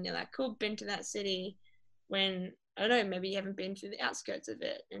city, and then you're like, cool, been to that city. When I don't know, maybe you haven't been to the outskirts of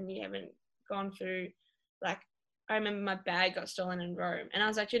it, and you haven't gone through. Like, I remember my bag got stolen in Rome, and I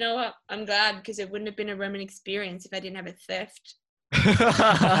was like, you know what? I'm glad because it wouldn't have been a Roman experience if I didn't have a theft.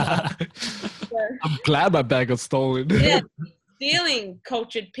 I'm glad my bag got stolen. Yeah, stealing,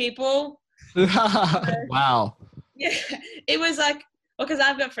 cultured people. Wow. Yeah, it was like, well, because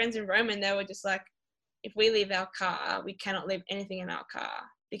I've got friends in Rome, and they were just like, if we leave our car, we cannot leave anything in our car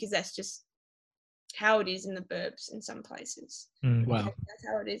because that's just how it is in the burbs in some places. Wow. That's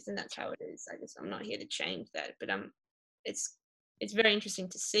how it is, and that's how it is. I'm not here to change that, but it's very interesting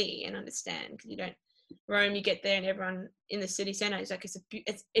to see and understand because you don't. Rome, you get there and everyone in the city centre is like,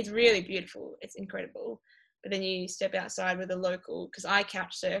 it's really beautiful, it's incredible. But then you step outside with a local, because I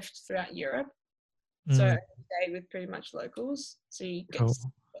couch surfed throughout Europe, so I stayed with pretty much locals, so you get to see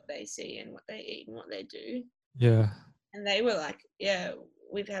what they see and what they eat and what they do. Yeah. And they were like, yeah,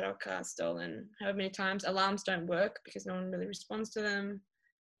 we've had our car stolen however many times. Alarms don't work because no one really responds to them.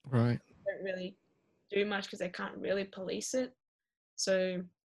 Right. They don't really do much because they can't really police it. So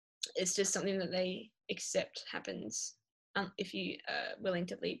it's just something that they accept happens if you are willing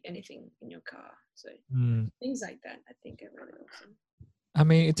to leave anything in your car. So things like that, I think, are really awesome. I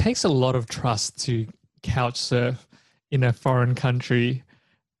mean, it takes a lot of trust to couch surf in a foreign country,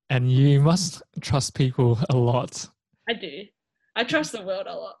 and you must trust people a lot. I do. I trust the world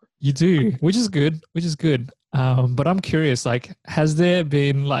a lot. You do, which is good. But I'm curious, like, has there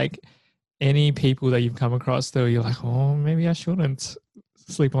been like any people that you've come across that you're like, oh, maybe I shouldn't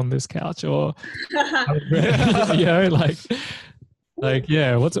sleep on this couch, or you know, like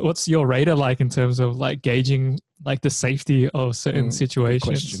yeah, what's your radar like in terms of like gauging like the safety of certain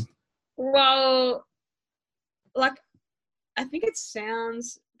situations? Well, like, I think it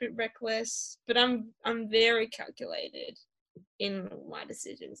sounds a bit reckless, but I'm very calculated in my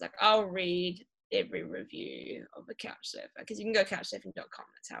decisions. Like, I'll read every review of a couch surfer because you can go couchsurfing.com.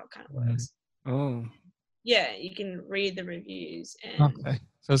 That's how it kind of works. Oh. Yeah, you can read the reviews. And Okay,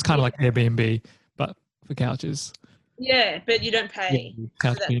 so it's kind of like Airbnb, but for couches. Yeah, but you don't pay.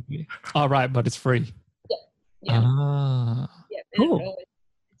 Couch Airbnb. Oh, right, but it's free. Yeah. Ah. Yeah. Cool.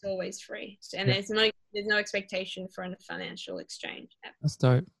 It's always free, and there's no expectation for a financial exchange. That's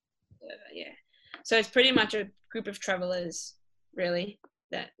dope. Yeah. So it's pretty much a group of travelers, really,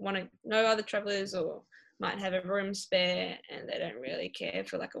 that want to know other travelers or might have a room spare, and they don't really care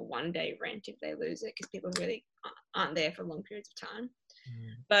for like a one-day rent if they lose it because people really aren't there for long periods of time.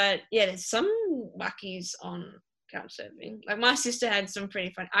 But yeah, there's some wackies on couch surfing. Like, my sister had some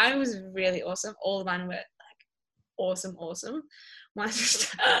pretty fun. I was really awesome. All of mine were like awesome. My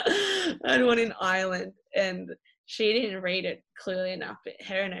sister had one in Ireland, and she didn't read it clearly enough, but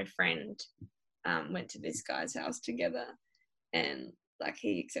her and her friend went to this guy's house together, and like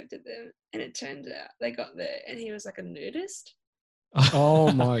he accepted them, and it turns out they got there and he was like a nudist.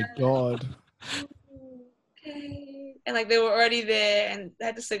 Oh my God. Okay. And like they were already there and they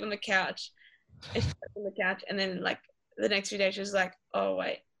had to sleep on the couch. And she slept on the couch, and then like the next few days she was like, oh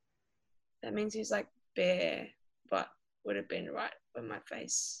wait, that means he's like bare, but would have been right on my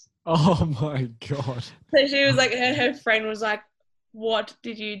face. Oh my God. So she was like, her friend was like, what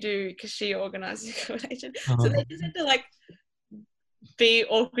did you do? Because she organized the accommodation. So they just had to like be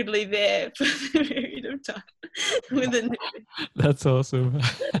awkwardly there for a period of time with a nudist. That's awesome.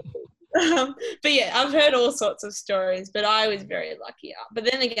 But yeah, I've heard all sorts of stories, but I was very lucky. But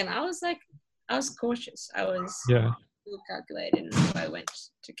then again, I was cautious. I was calculated in who I went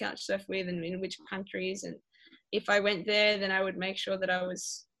to couch surf with and in which countries. And if I went there, then I would make sure that I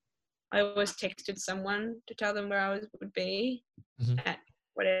always texted someone to tell them where I would be at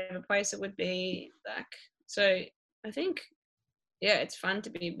whatever place it would be. Like, so I think, yeah, it's fun to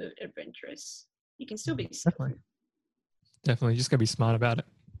be adventurous. You can still be safe. Definitely. Just gotta be smart about it.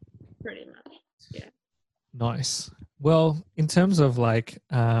 Pretty much. Yeah. Nice. Well, in terms of like,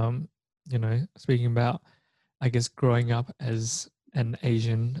 speaking about, I guess, growing up as an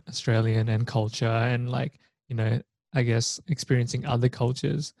Asian Australian and culture and like, I guess experiencing other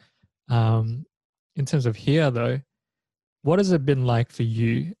cultures. In terms of here though, what has it been like for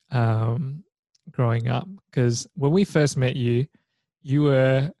you? growing up? Because when we first met you, you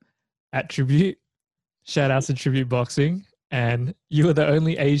were at Tribute. Shout out to Tribute Boxing, and you were the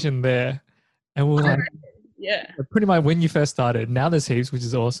only Asian there. And we were like, Yeah. pretty much when you first started. Now there's heaps, which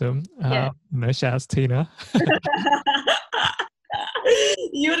is awesome. Yeah. Shout out to Tina.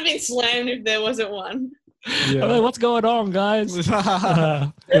 You would have been slammed if there wasn't one. I'm like, what's going on, guys? It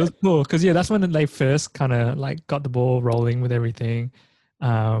was cool because that's when they first kind of like got the ball rolling with everything,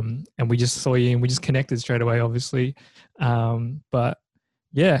 and we just saw you and we just connected straight away, obviously. But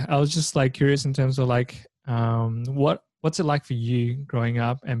yeah, I was just like curious in terms of like what's it like for you growing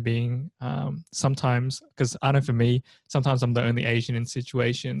up and being sometimes, because I know for me sometimes I'm the only Asian in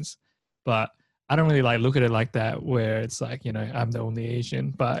situations, but I don't really like look at it like that where it's like, you know, I'm the only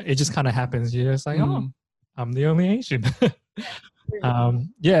Asian, but it just kind of happens. You're just like, oh, I'm the only Asian.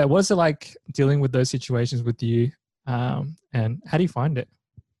 Yeah, what's it like dealing with those situations with you? And how do you find it?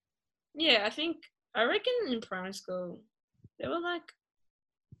 Yeah, I reckon in primary school there were like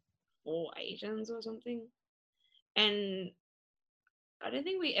 4 Asians or something. And I don't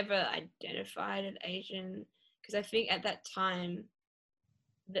think we ever identified as Asian, because I think at that time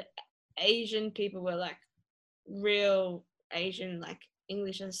the Asian people were like real Asian, like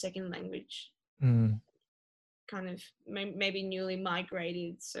English as a second language, kind of maybe newly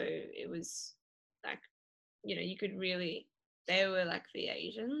migrated. So it was like, you know, you could really, they were like the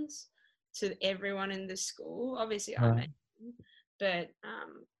Asians to everyone in the school. Obviously, I'm Asian, but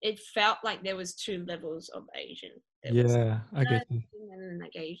it felt like there was 2 levels of Asian. There was I get you. and then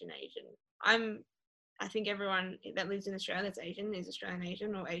like Asian. I think everyone that lives in Australia that's Asian is Australian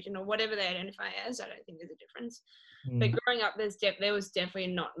Asian or whatever they identify as. I don't think there's a difference. But growing up, there was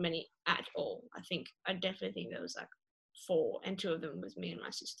definitely not many at all. I definitely think there was like 4, and 2 of them was me and my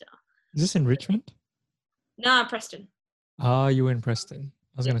sister. Is this in Richmond? Nah, Preston. Oh, you were in Preston.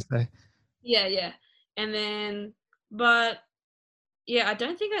 I was going to say. Yeah. And then, but yeah, I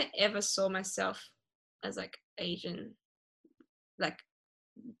don't think I ever saw myself as like Asian, like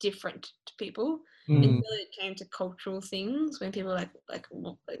different to people until it came to cultural things, when people like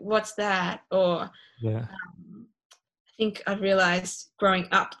what's that, or I think I've realized growing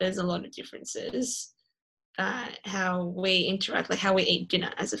up there's a lot of differences, how we interact, like how we eat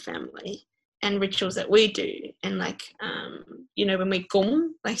dinner as a family and rituals that we do, and like you know, when we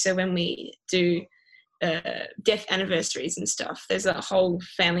kum, like so when we do death anniversaries and stuff, there's a whole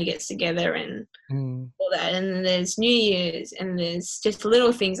family gets together and all that, and then there's New Year's, and there's just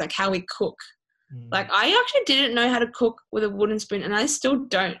little things like how we cook. Like I actually didn't know how to cook with a wooden spoon, and I still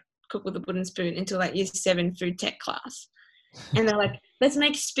don't cook with a wooden spoon until like year 7 food tech class. And they're like, let's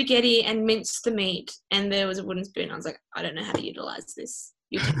make spaghetti and mince the meat, and there was a wooden spoon. I was like, I don't know how to utilize this.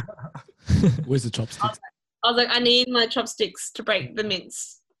 Where's the chopsticks? I was like, I need my chopsticks to break the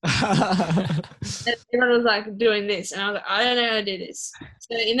mince. And everyone was like doing this, and I was like, I don't know how to do this.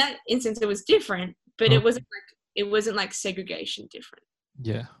 So in that instance it was different, but it wasn't like segregation different.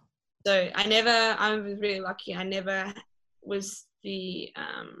 Yeah. So I was really lucky. I never was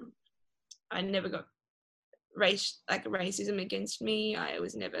I never got racism against me. I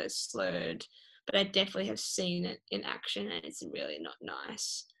was never slurred, but I definitely have seen it in action, and it's really not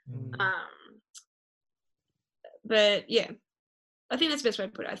nice. But yeah, I think that's the best way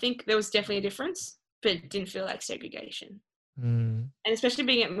to put it. I think there was definitely a difference, but it didn't feel like segregation. And especially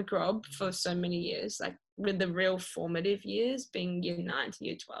being at McRob for so many years, like with the real formative years being year 9 to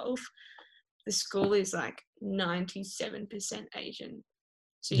year 12, the school is like 97% Asian.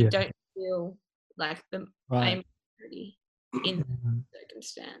 So you don't feel like the minority in that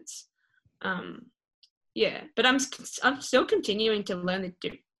circumstance. But I'm still continuing to learn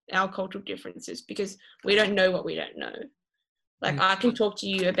our cultural differences, because we don't know what we don't know. Like I can talk to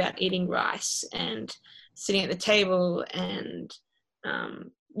you about eating rice and sitting at the table and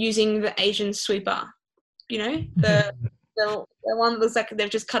using the Asian sweeper, you know, the one that looks like they've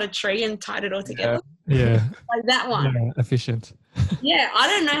just cut a tree and tied it all together. Yeah. Like that one. Yeah, efficient. Yeah, I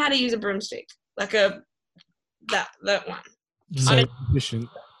don't know how to use a broomstick. Like that one. So efficient.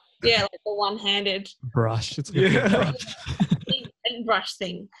 Yeah, like the one-handed brush. It's a good brush. and brush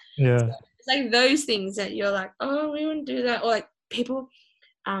thing. Yeah. So it's like those things that you're like, oh, we wouldn't do that. Or like people,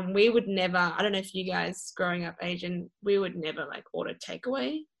 we would never, I don't know if you guys growing up Asian, we would never like order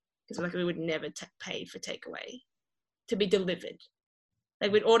takeaway, because like we would never pay for takeaway to be delivered.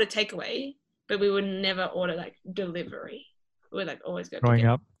 Like we'd order takeaway, but we would never order like delivery. We would like always go growing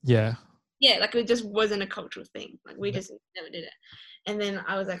up. Yeah. Yeah, like it just wasn't a cultural thing. Like we just never did it. And then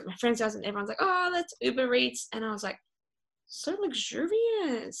I was like, my friend's house, and everyone's like, oh, let's Uber Eats. And I was like, so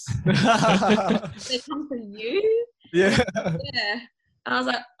luxurious. They come for you? Yeah. Yeah. And I was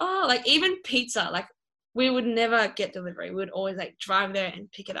like, oh, like even pizza, like we would never get delivery. We would always like drive there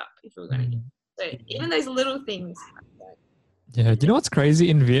and pick it up if we were going to get. So even those little things. Yeah. Do you know what's crazy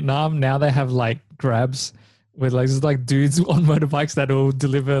in Vietnam? Now they have like Grabs with like just like dudes on motorbikes that will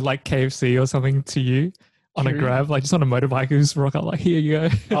deliver like KFC or something to you on a True. Grab, like just on a motorbike who's rock up like, here you go.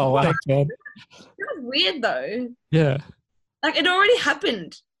 Oh, wow. Thanks, man. It was weird though. Yeah. Like it already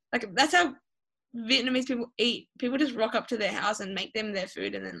happened. Like that's how Vietnamese people eat. People just rock up to their house and make them their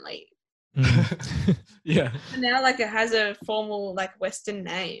food and then leave. Mm. Yeah. And now like it has a formal like Western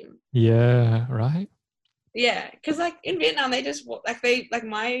name. Yeah. Right. Yeah, because like in Vietnam they just walk, like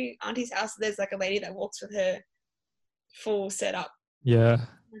my auntie's house. There's like a lady that walks with her full setup Yeah.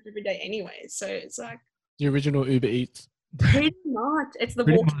 every day anyway. So it's like The original Uber Eats. pretty much it's the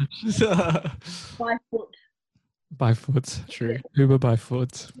Pretty walk much. by foot. By foot. True. Uber by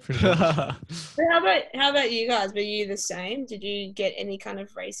foot. Pretty much. But how about you guys? Were you the same? Did you get any kind of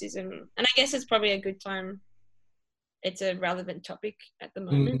racism? And I guess it's probably a good time. It's a relevant topic at the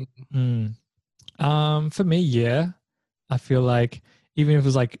moment. For me, yeah. I feel like even if it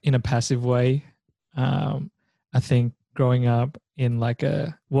was like in a passive way, I think growing up in like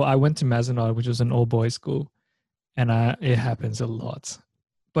I went to Mazenod, which was an all boys school, and it happens a lot.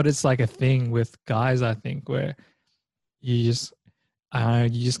 But it's like a thing with guys, I think, where you just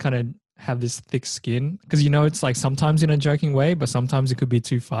kind of have this thick skin because it's like sometimes in a joking way, but sometimes it could be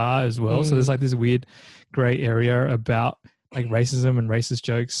too far as well. So there's like this weird gray area about like racism and racist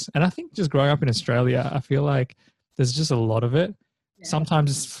jokes. And I think just growing up in Australia, I feel like there's just a lot of it. Yeah. Sometimes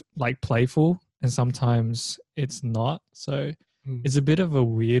it's like playful and sometimes it's not. So it's a bit of a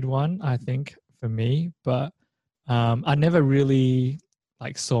weird one, I think, for me. But I never really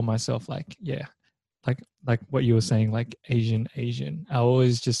like saw myself like, yeah, like what you were saying, like Asian. I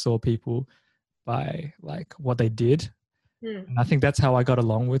always just saw people by like what they did. And I think that's how I got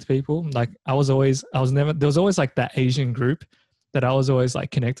along with people. Like there was always like that Asian group that I was always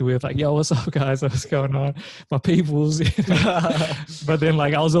like connected with, like, yo, what's up guys? What's going on? My peoples. But then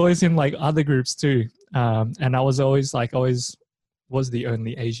like I was always in like other groups too. And I was always was the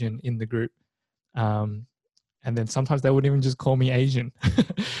only Asian in the group. And then sometimes they wouldn't even just call me Asian.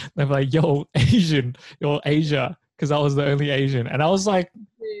 They're like, yo, Asian, yo, Asia, because I was the only Asian. And I was like,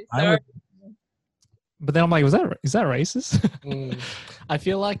 but then I'm like, is that racist? I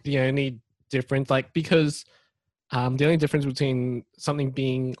feel like the only difference, like, because the only difference between something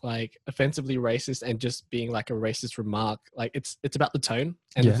being like offensively racist and just being like a racist remark, like it's about the tone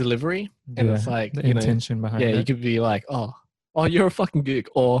and the delivery. And it's like, the intention behind it. You could be like, oh, you're a fucking gook,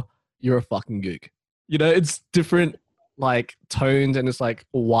 or you're a fucking gook. It's different like tones and it's like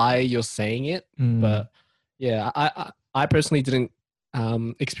why you're saying it. But yeah, I personally didn't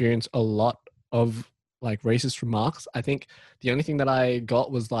experience a lot of like racist remarks. I think the only thing that I got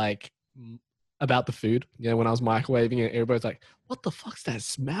was like about the food. When I was microwaving it, everybody's like, what the fuck's that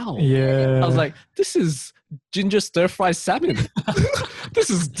smell? Yeah. I was like, this is ginger stir-fry salmon. This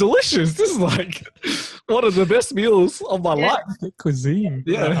is delicious. This is like one of the best meals of my life. Cuisine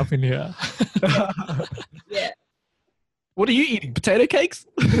up in here. Yeah. What are you eating? Potato cakes?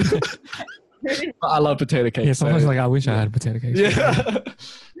 I love potato cakes. Yeah, sometimes like I wish I had potato cakes. Yeah.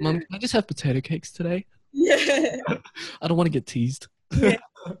 Mom, can I just have potato cakes today? Yeah. I don't want to get teased.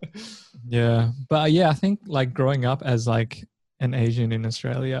 Yeah. But yeah, I think like growing up as like an Asian in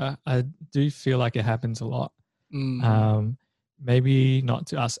Australia, I do feel like it happens a lot. Maybe not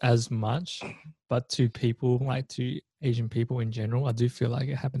to us as much, but to people, like to Asian people in general, I do feel like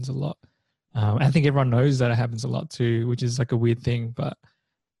it happens a lot. I think everyone knows that it happens a lot too, which is like a weird thing, but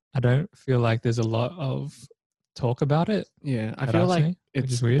I don't feel like there's a lot of talk about it. Yeah, I feel like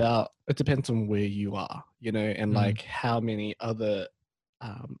it's weird. It depends on where you are, and like how many other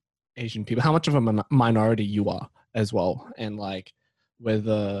Asian people, how much of a minority you are as well, and like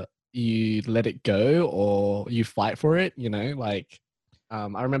whether you let it go or you fight for it. Like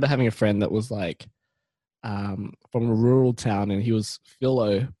I remember having a friend that was like from a rural town, and he was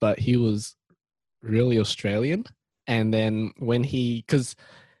Philo, but he was really Australian. And then when because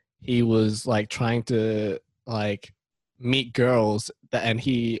he was like trying to like meet girls and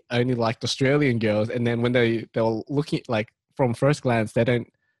he only liked Australian girls, and then when they were looking like from first glance, they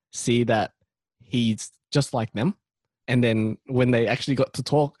don't see that he's just like them. And then when they actually got to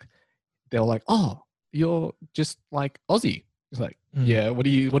talk, they were like, oh, you're just like Aussie. It's like, yeah, what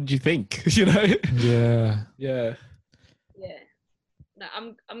did you think? Yeah. Yeah. No,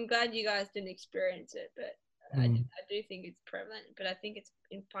 I'm glad you guys didn't experience it, but I do think it's prevalent. But I think it's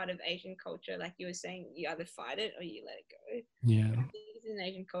in part of Asian culture, like you were saying, you either fight it or you let it go. Yeah. I think it's in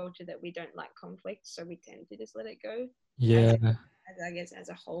Asian culture that we don't like conflict, so we tend to just let it go. Yeah. I guess as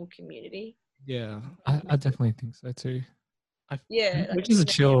a whole community. Yeah. I definitely think so too. Yeah, Which is a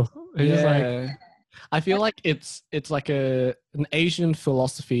chill. It's just like, Yeah. I feel like it's like an Asian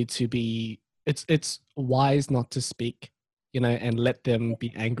philosophy to be it's wise not to speak, and let them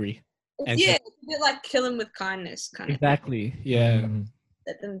be angry. And it's a bit like kill them with kindness kind of thing. exactly. Yeah.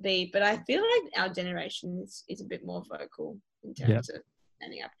 Let them be. But I feel like our generation is a bit more vocal in terms of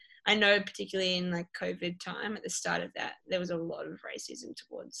standing up. I know particularly in like COVID time, at the start of that, there was a lot of racism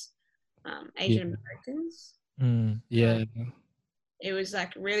towards Asian Americans. Yeah. It was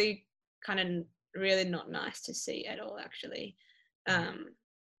like really kind of really not nice to see at all, actually.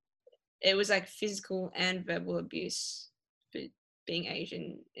 It was like physical and verbal abuse for being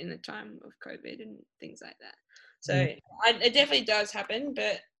Asian in the time of COVID and things like that. So it definitely does happen.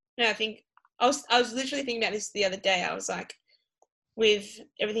 But no, I think I was literally thinking about this the other day. I was like, with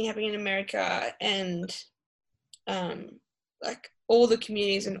everything happening in America and like all the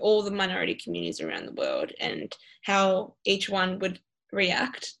communities and all the minority communities around the world and how each one would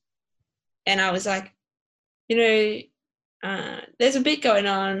react. And I was like, there's a bit going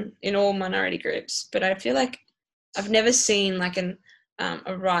on in all minority groups, but I feel like I've never seen like a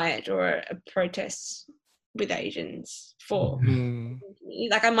riot or a protest with Asians for.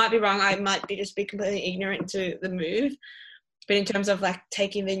 Like, I might be wrong. I might just be completely ignorant to the move. But in terms of like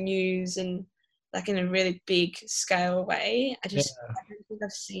taking the news and like in a really big scale way, I don't think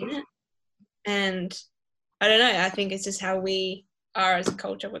I've seen it. And I don't know. I think it's just how we are as a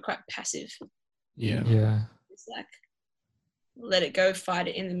culture. We're quite passive. Yeah. It's like let it go, fight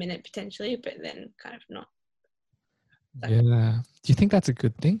it in the minute potentially, but then kind of not. Do you think that's a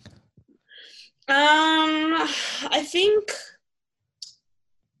good thing? I think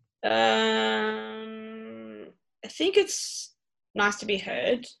it's nice to be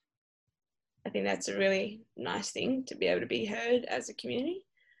heard. I think that's a really nice thing to be able to be heard as a community.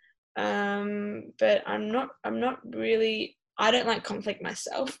 But I'm not really, I don't like conflict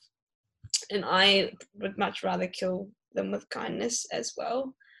myself, and I would much rather kill them with kindness as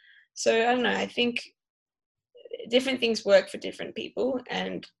well. So I don't know, I think different things work for different people,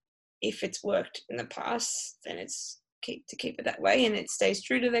 and if it's worked in the past, then it's keep it that way, and it stays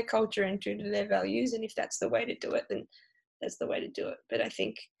true to their culture and true to their values. And if that's the way to do it, then that's the way to do it. But I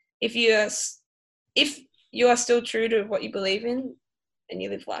think if you are still true to what you believe in and you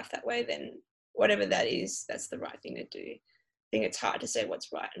live life that way, then whatever that is, that's the right thing to do. I think it's hard to say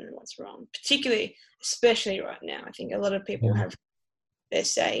what's right and what's wrong, especially right now. I think a lot of people have their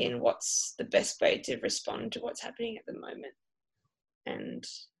say in what's the best way to respond to what's happening at the moment. And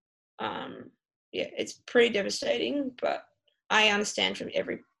it's pretty devastating, but I understand from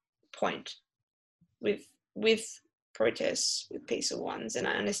every point with protests, with peaceful ones, and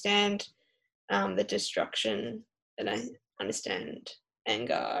I understand the destruction, and I understand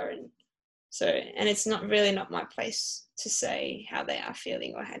anger, and it's not my place to say how they are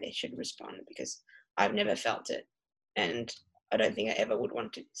feeling or how they should respond, because I've never felt it, and I don't think I ever would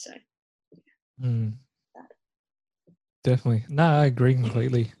want to. So definitely. No, I agree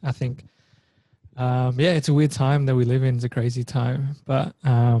completely. I think it's a weird time that we live in. It's a crazy time, but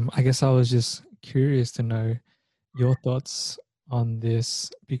I guess I was just curious to know your thoughts on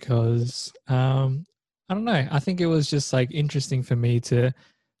this, because I don't know, I think it was just like interesting for me to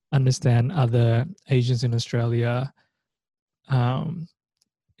understand other Asians in Australia in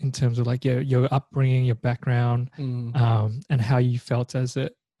terms of like your upbringing, your background, and how you felt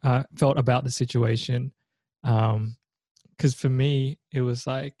about the situation. Because for me, it was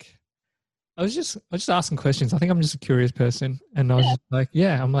like I was just asking questions. I think I'm just a curious person, and I was just like,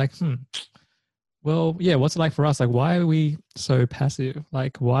 I'm like, well, what's it like for us? Like, why are we so passive?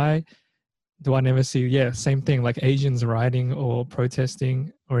 Like, why do I never see, same thing, like Asians rioting or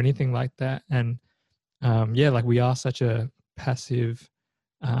protesting or anything like that? And like we are such a passive,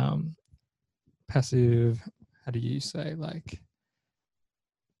 how do you say, like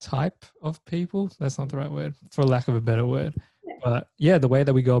type of people? That's not the right word, for lack of a better word. But the way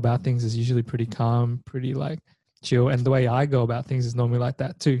that we go about things is usually pretty calm, pretty like chill. And the way I go about things is normally like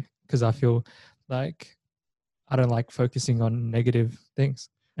that too, because I feel like I don't like focusing on negative things.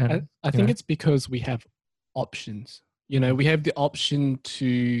 And I think it's because we have options. We have the option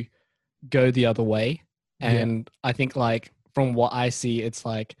to go the other way. And I think like from what I see, it's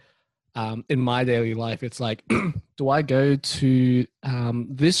like in my daily life, it's like, do I go to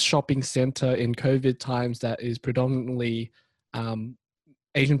this shopping center in COVID times that is predominantly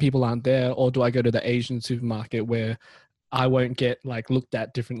Asian people aren't there, or do I go to the Asian supermarket where I won't get like looked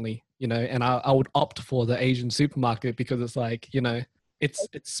at differently, and I would opt for the Asian supermarket because it's like, it's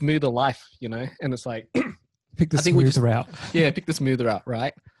smoother life, and it's like, Pick the I think we smooth just- route. Yeah, pick the smoother route,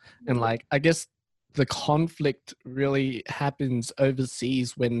 right? And like, I guess the conflict really happens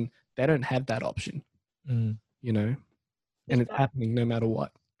overseas when they don't have that option, Mm. you know, and it's happening no matter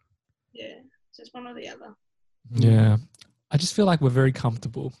what. Yeah, it's just one or the other. Yeah. I just feel like we're very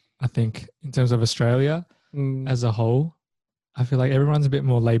comfortable, I think, in terms of Australia Mm. as a whole. I feel like everyone's a bit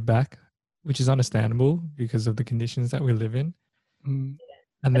more laid back, which is understandable because of the conditions that we live in. Mm.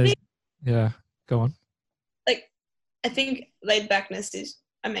 And I there's, think- yeah, go on. Like, I think laid backness is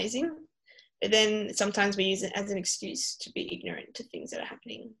amazing, but then sometimes we use it as an excuse to be ignorant to things that are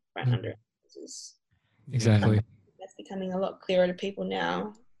happening right Mm. under our noses. Exactly. That's becoming a lot clearer to people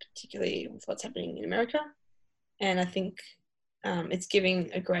now, particularly with what's happening in America. And I think it's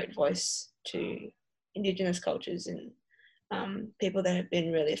giving a great voice to Indigenous cultures and people that have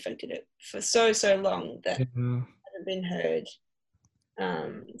been really affected for so long that Yeah. haven't been heard.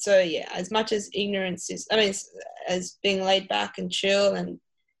 So yeah, as much as ignorance is, I mean, as being laid back and chill and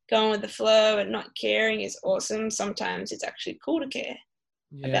going with the flow and not caring is awesome, sometimes it's actually cool to care.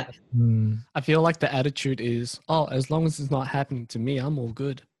 Yeah. Mm. I feel like the attitude is, oh, as long as it's not happening to me, I'm all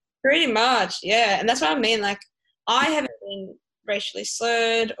good. Pretty much, yeah. And that's what I mean. Like, I haven't been racially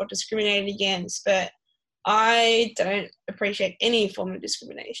slurred or discriminated against, but I don't appreciate any form of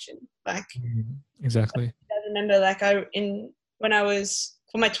discrimination. Like, Exactly. I remember, like, when I was,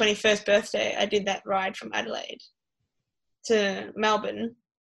 for my 21st birthday, I did that ride from Adelaide to Melbourne,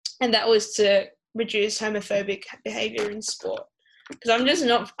 and that was to reduce homophobic behaviour in sport. Because I'm just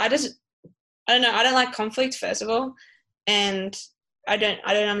not, I don't know, I don't like conflict, first of all, and I don't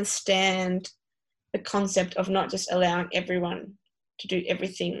understand the concept of not just allowing everyone to do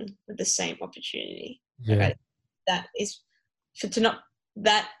everything with the same opportunity. Yeah. That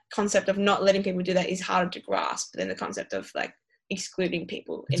concept of not letting people do that is harder to grasp than the concept of like excluding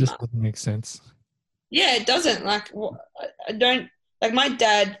people. It just doesn't make sense. Yeah, it doesn't. Like, I don't, like, my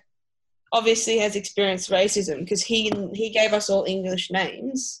dad obviously has experienced racism because he gave us all English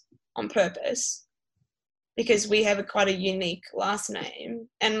names on purpose because we have quite a unique last name.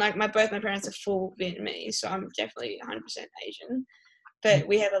 And like both my parents are full Vietnamese, so I'm definitely 100% Asian. But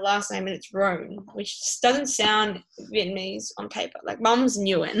we have a last name and it's Roan, which doesn't sound Vietnamese on paper. Like, mum's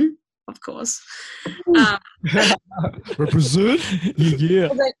Nguyen, of course. Represent? Yeah.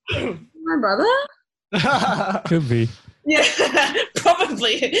 My brother? Could be. Yeah,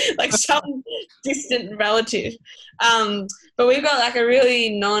 probably like some distant relative. But we've got like a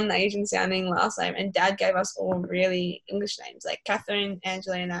really non-Asian sounding last name, and Dad gave us all really English names like Catherine,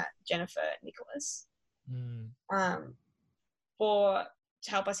 Angelina, Jennifer, Nicholas, to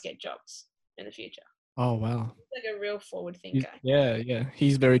help us get jobs in the future. Oh, wow. He's like a real forward thinker. Yeah.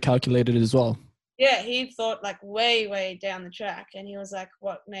 He's very calculated as well. Yeah, he thought like way down the track, and he was like,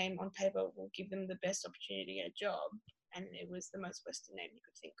 what name on paper will give them the best opportunity to get a job? And it was the most Western name you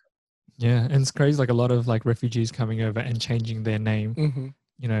could think of. Yeah. And it's crazy. Like a lot of like refugees coming over and changing their name, Mm-hmm.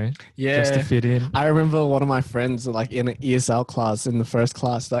 you know, Yeah. just to fit in. I remember one of my friends, like in an ESL class, in the first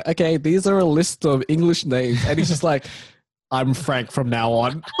class, like, okay, these are a list of English names. And he's just like, I'm Frank from now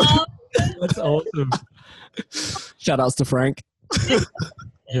on. That's awesome. Shout outs to Frank.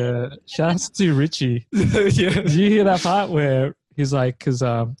 Yeah. Shouts to Richie. Yeah. Did you hear that part where he's like, because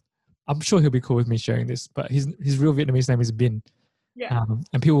I'm sure he'll be cool with me sharing this, but his real Vietnamese name is Bin. Yeah.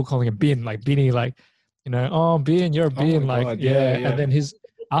 And people were calling him Bin, like Binny, like, you know, oh, Bin, you're a Bin. my Like, God, yeah. yeah. And then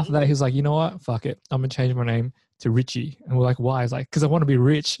after that, he's like, you know what? Fuck it. I'm going to change my name to Richie. And we're like, why? He's like, because I want to be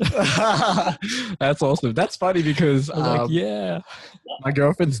rich. That's awesome. That's funny because I was like, yeah. my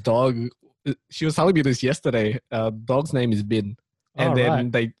girlfriend's dog, she was telling me this yesterday. Dog's name is Bin. And Oh,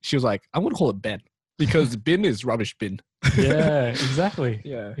 then right. she was like, I'm going to call it Ben because bin is rubbish bin. Yeah, exactly.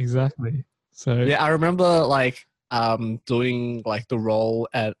 Yeah. Exactly. So, Yeah, I remember like doing like the role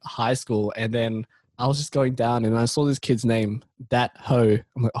at high school, and then I was just going down and I saw this kid's name, Dat Ho.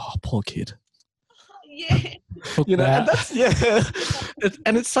 I'm like, oh, poor kid. Yeah. You know, and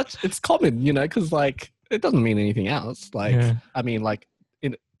that. that's it's common, you know, because like it doesn't mean anything else. Like, Yeah. I mean, like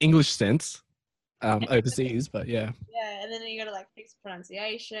in English sense, overseas, but yeah. Yeah, and then you gotta like fix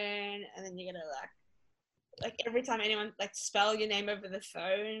pronunciation, and then you gotta like every time anyone like spell your name over the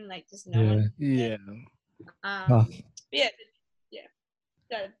phone, like just no Yeah. one. Yeah. Oh. Yeah.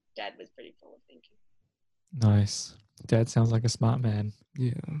 Dad was pretty forward thinking. Nice. Dad sounds like a smart man.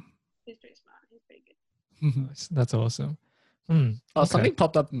 Yeah. He's pretty smart. He's pretty good. Nice. That's awesome. Oh, Okay. something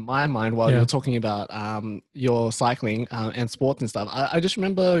popped up in my mind while you Yeah. were talking about your cycling and sports and stuff. I just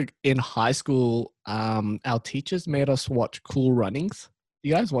remember in high school, our teachers made us watch Cool Runnings.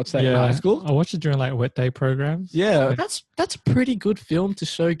 You guys watch that in high school? I watched it during like wet day programs. Yeah, that's a pretty good film to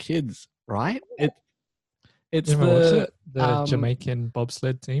show kids, right? It's Remember, what's the it? The Jamaican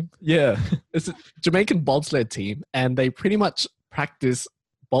bobsled team. yeah, it's a Jamaican bobsled team, and they pretty much practice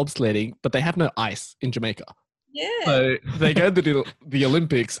bobsledding, but they have no ice in Jamaica. Yeah. So they go to the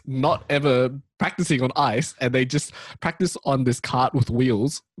Olympics not ever practicing on ice, and they just practice on this cart with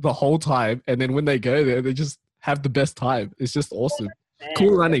wheels the whole time. And then when they go there, they just have the best time. It's just awesome.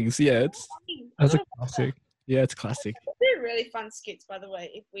 Cool runnings, yeah. That's a classic. Yeah, it's classic. They're really fun skits, by the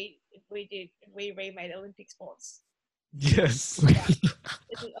way. If we remade Olympic sports, Yes.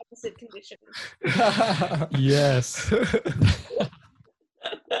 it's an opposite condition. Yes.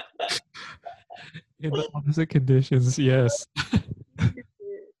 In the opposite conditions, yes.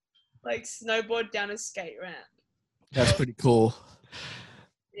 Like snowboard down a skate ramp. That's pretty cool.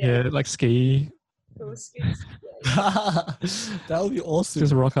 Yeah, like ski. Cool skits. That would be awesome.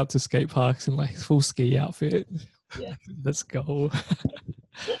 Just rock up to skate parks in like full ski outfit. Yeah. Let's go.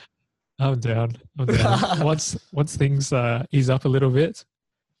 I'm down. Once things ease up a little bit,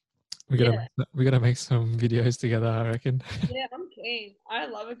 we gotta make some videos together, I reckon. Yeah, I'm keen. I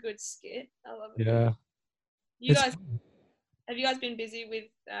love a good skit. I love it. Yeah. Have you guys been busy with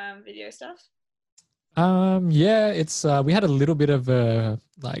video stuff? Yeah, it's we had a little bit of a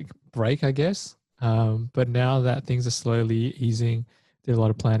like break, I guess. But now that things are slowly easing, did a lot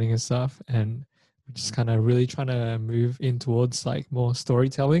of planning and stuff, and we're just kind of really trying to move in towards like more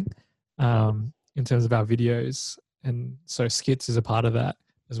storytelling in terms of our videos, and so skits is a part of that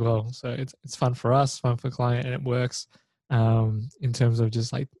as well. So it's fun for us, fun for client, and it works in terms of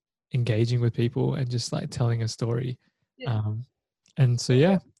just like engaging with people and just like telling a story. Yeah. And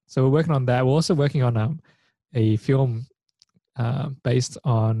so so we're working on that. We're also working on a film based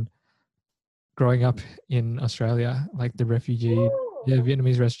on growing up in Australia, like the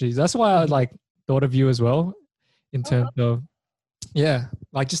Vietnamese refugees. That's why I like thought of you as well, in terms of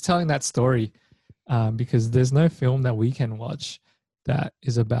like just telling that story, because there's no film that we can watch that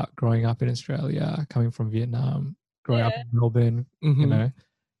is about growing up in Australia, coming from Vietnam, growing up in Melbourne, you know.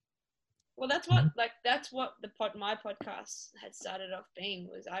 Well, that's what my podcast had started off being.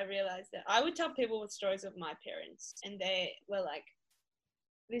 Was I realized that I would tell people with stories of my parents, and they were like,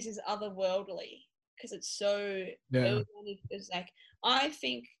 "This is otherworldly," because it's so. It was like, I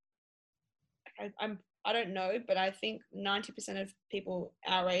think, I don't know, but I think 90% of people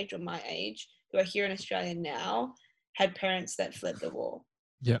our age or my age who are here in Australia now had parents that fled the war.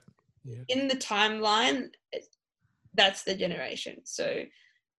 Yeah. In the timeline, that's the generation. So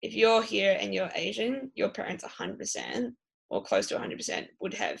if you're here and you're Asian, your parents 100% or close to 100%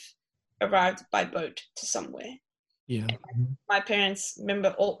 would have arrived by boat to somewhere. Yeah. And my parents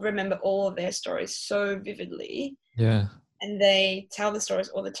remember all of their stories so vividly. Yeah. And they tell the stories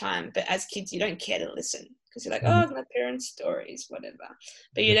all the time. But as kids, you don't care to listen because you're like, oh, it's my parents' stories, whatever.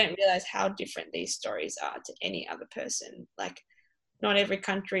 But you don't realize how different these stories are to any other person. Like, not every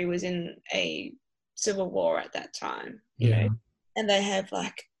country was in a civil war at that time, you know. And they have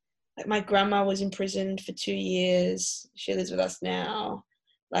like my grandma was imprisoned for 2 years. She lives with us now.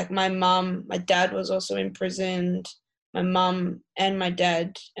 Like my dad was also imprisoned. My mum and my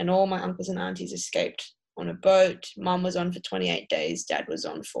dad and all my uncles and aunties escaped on a boat. Mum was on for 28 days. Dad was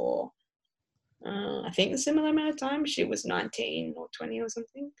on for, I think, a similar amount of time. She was 19 or 20 or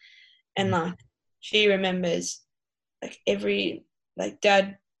something. And like, she remembers like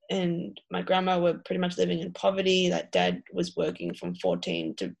dad and my grandma were pretty much living in poverty. Like dad was working from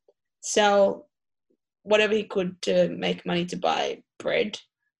 14 to sell whatever he could to make money to buy bread.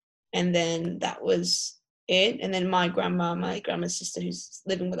 And then that was it. And then my grandma's sister, who's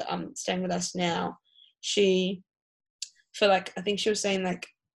staying with us now, she, for like, I think she was saying like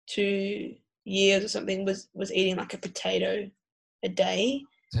 2 years or something, was eating like a potato a day.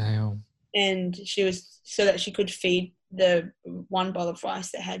 Damn. And she was, so that she could feed the one bowl of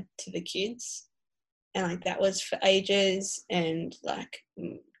rice they had to the kids. And like that was for ages. And like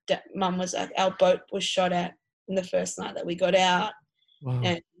mum was like, our boat was shot at in the first night that we got out. Wow.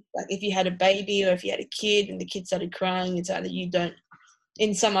 And like if you had a baby or if you had a kid and the kid started crying, it's either you don't,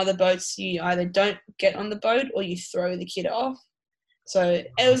 in some other boats, you either don't get on the boat or you throw the kid off. So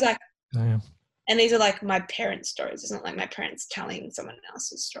it was like, Damn. And these are like my parents' stories. It's not like my parents telling someone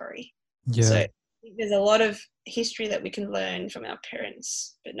else's story. Yeah. So there's a lot of history that we can learn from our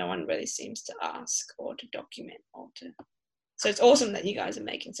parents, but no one really seems to ask or to document or to. So it's awesome that you guys are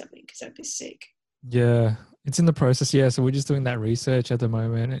making something because that'd be sick. Yeah, it's in the process. Yeah, so we're just doing that research at the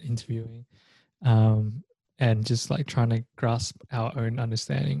moment and interviewing, and just like trying to grasp our own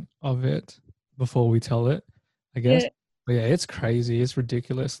understanding of it before we tell it, I guess. Yeah. But yeah, it's crazy. It's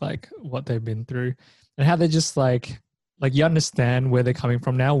ridiculous, like what they've been through and how they just like, like you understand where they're coming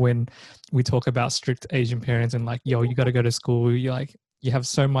from now when we talk about strict Asian parents and like, yo, you got to go to school. You like, you have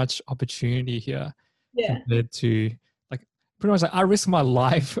so much opportunity here Yeah. compared to like, pretty much like I risk my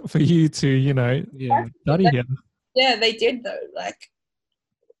life for you to, you know, Yeah. study here. Yeah, they did though. Like,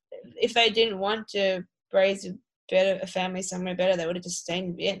 if they didn't want to raise a family somewhere better, they would have just stayed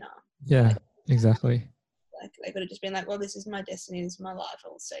in Vietnam. Yeah, exactly. Like, they could have just been like, well, this is my destiny, this is my life,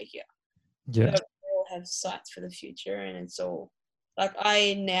 I'll stay here. Yeah. But they all have sights for the future, and it's all like,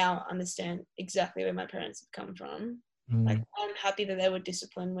 I now understand exactly where my parents have come from. Like, I'm happy that they were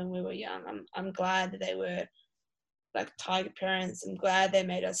disciplined when we were young. I'm glad that they were like tiger parents. I'm glad they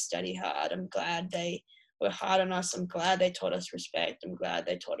made us study hard. I'm glad they were hard on us. I'm glad they taught us respect. I'm glad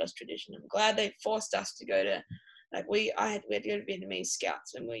they taught us tradition. I'm glad they forced us to go to, like, we had to go to Vietnamese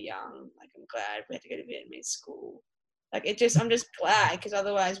scouts when we were young. Like, I'm glad we had to go to Vietnamese school. Like, I'm just glad, because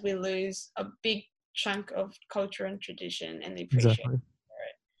otherwise we lose a big chunk of culture and tradition and the appreciation Exactly. for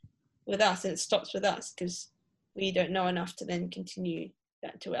it with us, and it stops with us because we don't know enough to then continue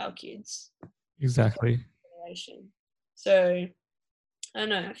that to our kids. Exactly. Generation. So I don't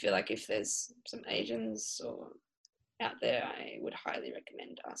know. I feel like if there's some Asians or out there, I would highly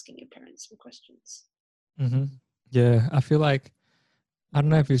recommend asking your parents some questions. Yeah, I feel like, I don't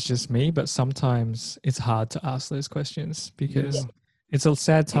know if it's just me, but sometimes it's hard to ask those questions because it's a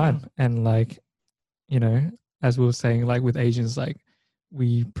sad time. And like, you know, as we were saying, like with Asians, like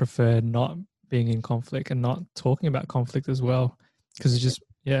we prefer not being in conflict and not talking about conflict as well. Because it's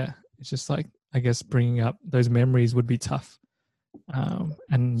just like, I guess bringing up those memories would be tough.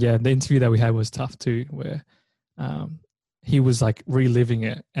 And yeah, the interview that we had was tough too, where he was like reliving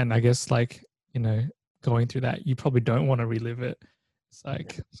it. And I guess like, you know, going through that, you probably don't want to relive it. It's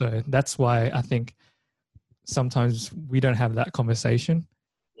like, so that's why I think sometimes we don't have that conversation.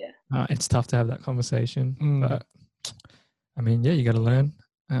 Yeah. It's tough to have that conversation, but I mean, yeah, you got to learn.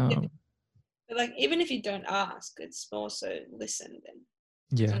 But like, even if you don't ask, it's more so listen then.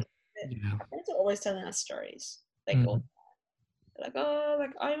 Yeah. My parents are always telling us stories. Like, all like, oh,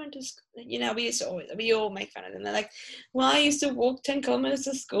 like I went to school, you know, we all make fun of them. They're like, well, I used to walk 10 kilometers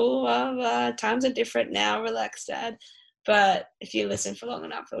to school. Times are different now. Relax, Dad. But if you listen for long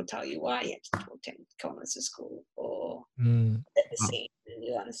enough, they'll tell you why you had to walk 10 kilometers to school, or set the scene, and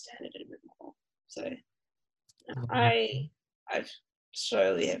you'll understand it a bit more. So I've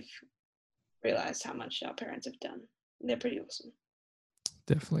slowly have realized how much our parents have done. They're pretty awesome.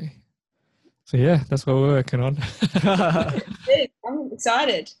 Definitely. So yeah, that's what we're working on. I'm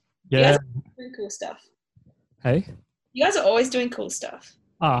excited. Yeah. You guys are doing cool stuff. Hey? You guys are always doing cool stuff.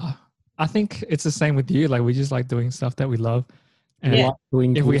 I think it's the same with you. Like we just like doing stuff that we love. And Yeah.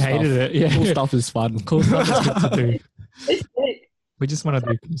 if we hated it, yeah. Cool stuff is fun. Cool stuff is good to do. It's good. We just want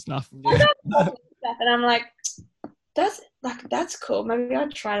to do cool stuff. And I'm like, that's cool. Maybe I'll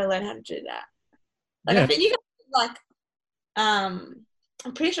try to learn how to do that. Like, I think you guys like, I'm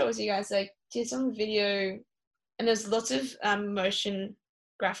pretty sure it was you guys like did some video, and there's lots of motion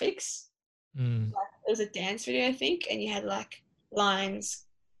graphics. Like, it was a dance video, I think, and you had like lines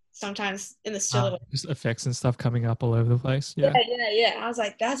sometimes in the silhouette. Just effects and stuff coming up all over the place. Yeah. I was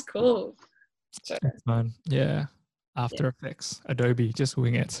like, that's cool. So It's fun. Yeah. After Effects, Adobe, just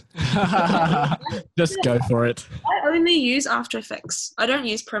wing it. Just go for it. I only use After Effects. I don't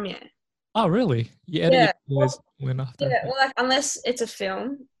use Premiere. Oh, really? You edit your videos when After Yeah, Effects? well, like, unless it's a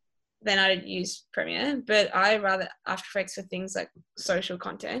film, then I'd use Premiere. But I rather After Effects for things like social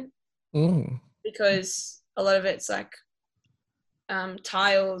content, because a lot of it's like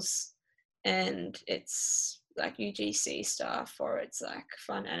tiles, and it's like UGC stuff, or it's like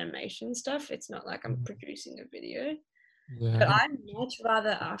fun animation stuff. It's not like I'm producing a video. Yeah. But I'd much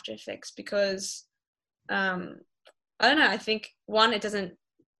rather After Effects because I don't know, I think one, it doesn't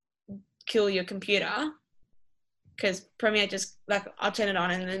kill your computer, because Premiere just like I'll turn it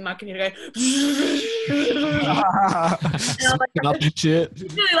on and then my computer goes really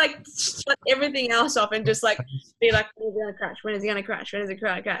like shut everything else off and just like be like, when is it gonna crash? When is it gonna crash? When is it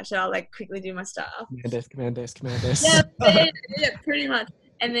gonna crash? So I'll like quickly do my stuff. Command desk. Yeah, pretty much.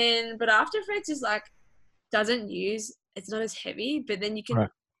 And then, but After Effects is like it's not as heavy, but then you can. Right.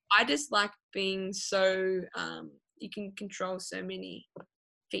 I just like being so you can control so many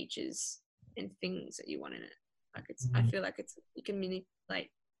features and things that you want in it. Like I feel like you can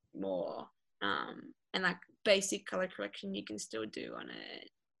manipulate more, and like basic color correction you can still do on it.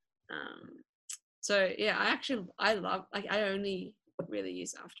 So yeah, I love, like, I only really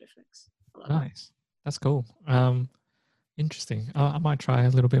use After Effects. Nice, that's cool. Interesting. I might try a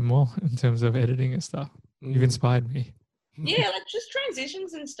little bit more in terms of editing and stuff. You've inspired me. Yeah, like just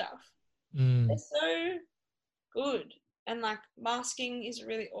transitions and stuff. They're so good. and like masking is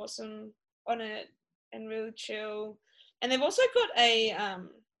really awesome on it and really chill. And they've also got a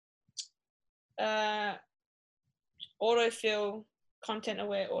autofill, content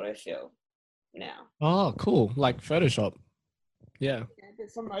aware autofill now. Oh, cool. Like Photoshop. Yeah. Yeah,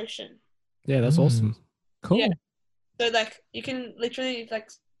 but for motion. Yeah, that's awesome. Cool. Yeah. So like you can literally like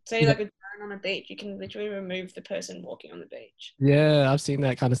say like a drone on a beach, you can literally remove the person walking on the beach. Yeah, I've seen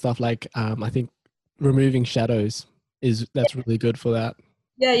that kind of stuff. Like, I think removing shadows that's really good for that.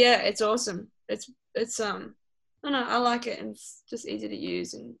 Yeah, it's awesome. It's I don't know, I like it, and it's just easy to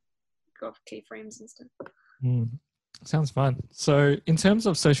use and got keyframes and stuff. Sounds fun. So in terms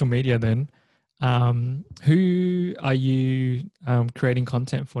of social media then, who are you creating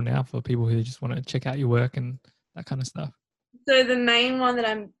content for now for people who just want to check out your work and that kind of stuff? So the main one that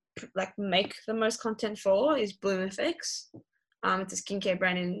I'm like make the most content for is BloomFX. It's a skincare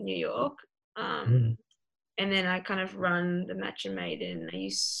brand in New York. And then I kind of run the Matcha Maiden. I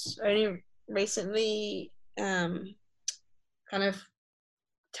only recently kind of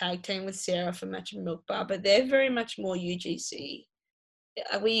tag team with Sarah for Matcha Milk Bar, but they're very much more UGC.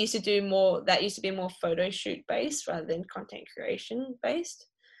 We used to do more, that used to be more photo shoot based rather than content creation based.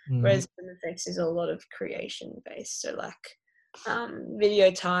 Whereas BloomFX is a lot of creation based. So like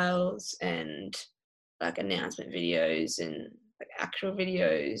video tiles and like announcement videos and like actual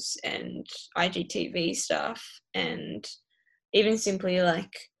videos and IGTV stuff, and even simply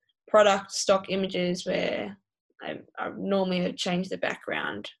like product stock images where I normally have changed the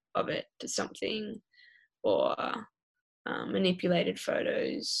background of it to something, or manipulated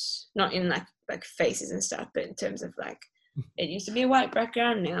photos, not in like faces and stuff, but in terms of like it used to be a white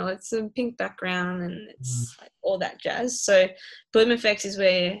background, now it's a pink background, and it's like all that jazz. So BloomFX is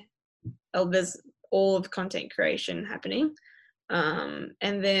where there's all of content creation happening. And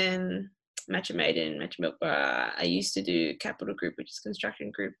then Matcha Maiden, Matcha Milk Bar, I used to do Capital Group, which is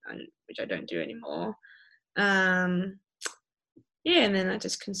construction group, which I don't do anymore. Yeah, and then I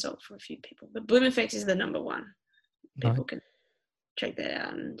just consult for a few people. But BloomFX is the number one. People can check that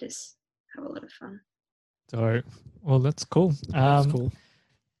out and just have a lot of fun. So, well, that's cool. That's cool.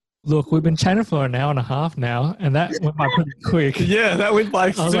 Look, we've been chatting for an hour and a half now, and that went by pretty quick. Yeah, that went by I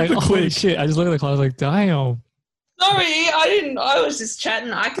was super like, quick. holy shit. I just looked at the clock, I was like, damn. Sorry, I didn't. I was just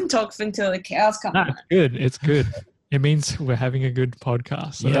chatting. I can talk until the cows come. Nah, it's good. It's good. It means we're having a good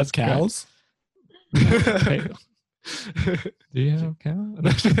podcast. So That's that's great. cows. Hey, do you have cows?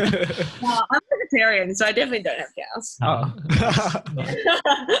 Well, I'm vegetarian, so I definitely don't have cows. Oh.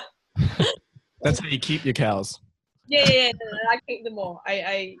 That's how you keep your cows. Yeah, no, I keep them all.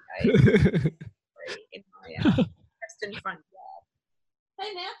 I in my Preston front yard.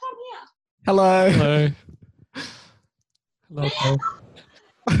 Hey, now come here. Hello. Hello. Hello.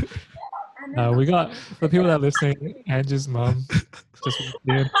 Paul. We got, for people that are listening, Angie's mum just walked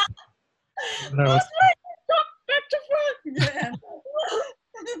in. No, Back to front.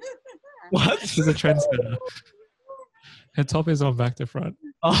 What? she's a trendsetter. Her top is on back to front.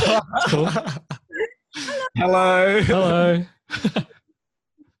 Oh. Cool. Hello. Hello.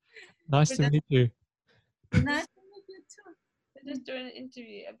 Nice to meet you. Nice to meet you too. We're just doing an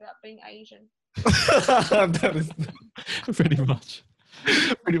interview about being Asian. That is Pretty much.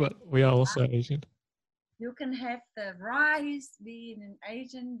 Pretty much. We are also Asian. You can have the rice, being an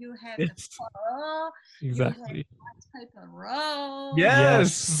Asian, you have Yes. the pho, Exactly. paper roll,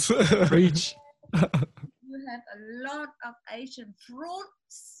 yes. Preach. you have a lot of Asian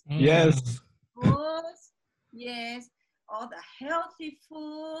fruits, Yes. yes, all the healthy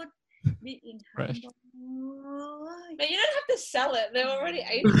food, be in Fresh. Hamburg. But you don't have to sell it. They're already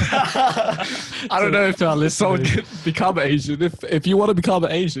Asian. I don't know if To our someone listeners. can become Asian. If you want to become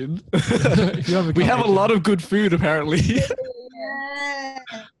Asian, If you want to we become have a Asian. lot of good food apparently. Yeah.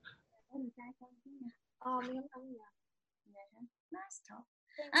 Oh, Nice talk.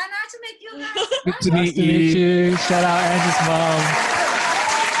 Nice to meet you guys. Good to Nice meet to meet you. you. Shout out Angie's mom.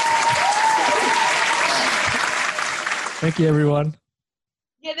 Thank you, everyone.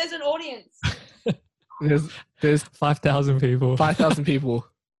 Yeah, there's an audience. There's 5,000 people. 5,000 people.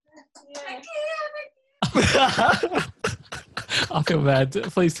 Yeah. I feel bad.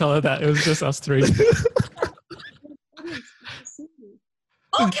 Please tell her that. It was just us three.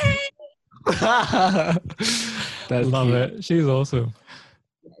 Okay. That's Love cute. it. She's awesome.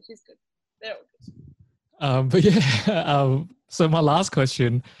 Yeah, she's good. They're all good. But yeah, so my last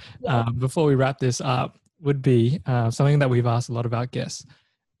question Yeah. before we wrap this up would be something that we've asked a lot of our guests.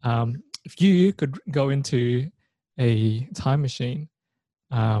 If you could go into a time machine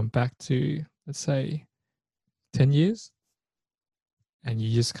back to, let's say, 10 years, and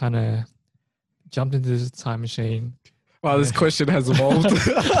you just kind of jumped into this time machine Wow, this question has evolved.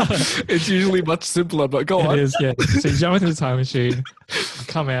 It's usually much simpler, but go on. It is, yeah. So you jump into the time machine, you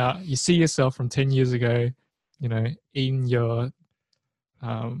come out, you see yourself from 10 years ago, you know, eating your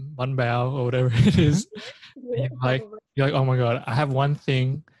bun bao or whatever it is. Yeah, You're like, oh my God, I have one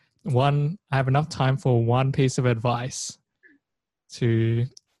thing, I have enough time for one piece of advice to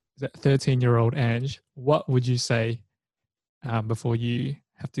that 13-year-old Ange. What would you say before you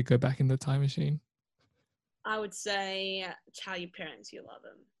have to go back in the time machine? I would say tell your parents you love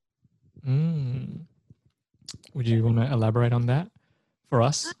them. Would you want to elaborate on that for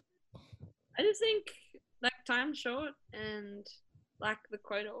us? I just think like time's short, and like the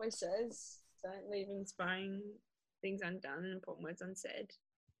quote always says, don't leave inspiring things undone and put words unsaid.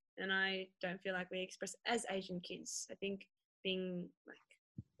 And I don't feel like we express as Asian kids. I think being like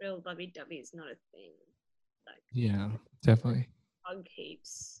real lovey-dovey is not a thing. Like Yeah, Definitely. hug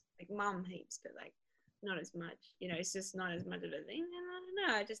heaps, like mum heaps, but like not as much. You know, it's just not as much of a thing. And I don't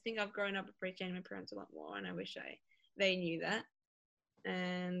know. I just think I've grown up appreciating my parents a lot more, and I wish they knew that.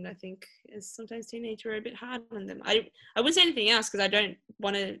 And I think as sometimes teenagers are a bit hard on them. I wouldn't say anything else because I don't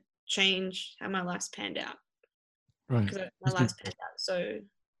want to change how my life's panned out. right. Because my life's panned out so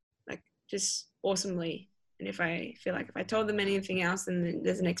like just awesomely. And if I feel like if I told them anything else, then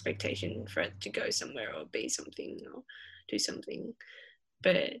there's an expectation for it to go somewhere or be something or do something.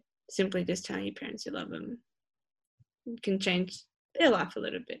 But simply just telling your parents you love them can change their life a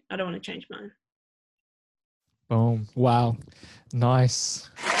little bit. I don't want to change mine. Boom. Wow. Nice.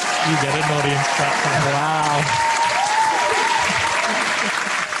 You get it, audience. Wow.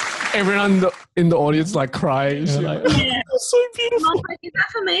 Everyone in the audience like crying. Yeah, like, Yeah. That's so beautiful. Mom's like, is that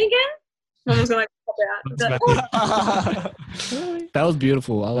for me again? Mum's gonna like pop out. That was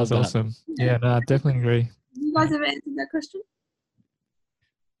beautiful. I love that's that. awesome. Yeah, no, I definitely agree. You guys have answered that question?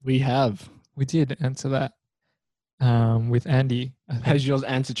 We have. We did answer that with Andy. I think. Has your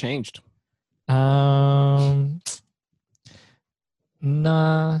answer changed?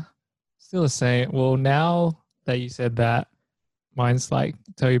 Nah, still the same. Well, now that you said that, mine's like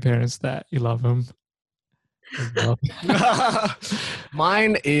tell your parents that you love them.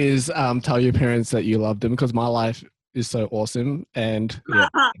 Mine is tell your parents that you love them because my life is so awesome and yeah.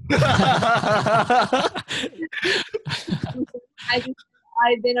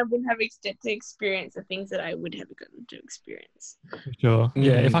 I wouldn't have to experience the things that I would have gotten to experience. Sure.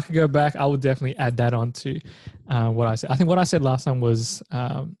 Yeah, if I could go back, I would definitely add that on to what I said. I think what I said last time was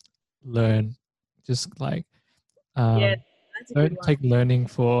learn. Just like Yeah, that's a good don't one. take learning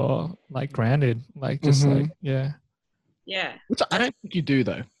for like granted. Like just like yeah. Yeah. Which I don't think you do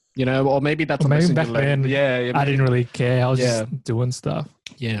though. You know, or maybe that's Or a maybe lesson back you learn. then, Yeah, I didn't really care. I was Yeah. just doing stuff.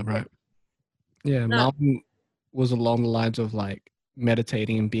 Yeah, right. Yeah, No. mine was along the lines of like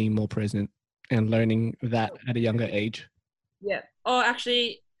meditating and being more present and learning that at a younger age. Yeah. Oh,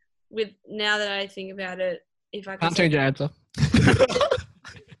 actually, with now that I think about it, if I could Can't change your answer. if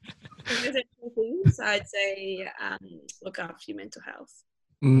there's two things, I'd say look after your mental health.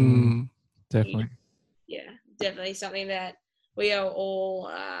 Mm. Definitely. Yeah, definitely something that we are all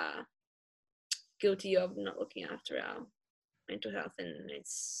guilty of not looking after our mental health, and I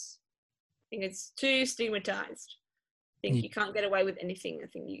think it's too stigmatized. I think you can't get away with anything. I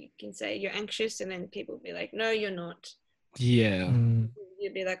think you can say you're anxious, and then people will be like, "No, you're not." Yeah.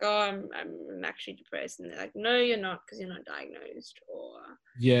 You'd be like, "Oh, I'm actually depressed," and they're like, "No, you're not, because you're not diagnosed," or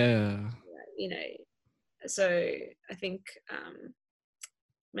Yeah. you know. So I think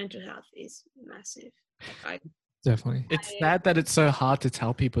mental health is massive. Definitely. It's sad that it's so hard to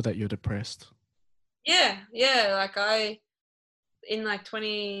tell people that you're depressed. Yeah. Like in like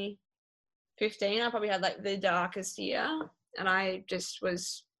 2015, I probably had like the darkest year, and I just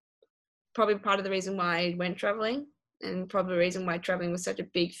was probably part of the reason why I went traveling, and probably the reason why traveling was such a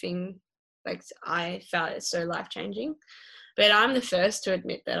big thing. Like I felt it's so life-changing. But I'm the first to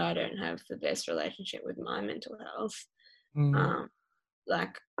admit that I don't have the best relationship with my mental health.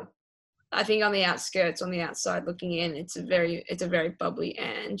 Like I think on the outskirts, on the outside looking in, it's a very bubbly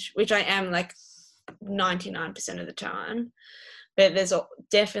Ange, which I am like 99% of the time. But there's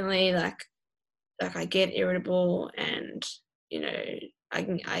definitely like I get irritable, and you know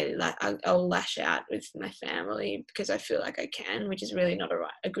I'll lash out with my family because I feel like I can, which is really not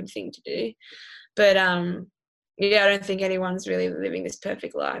a good thing to do. But yeah, I don't think anyone's really living this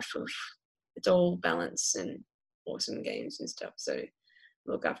perfect life of it's all balance and awesome games and stuff. So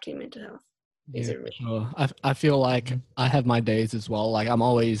look after your mental health. Yeah, sure. I feel like I have my days as well. Like I'm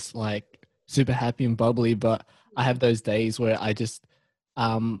always like super happy and bubbly, but I have those days where I just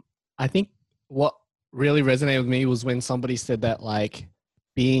I think what really resonated with me was when somebody said that like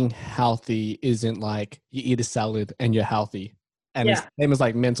being healthy isn't like you eat a salad and you're healthy. And it's Yeah. the same as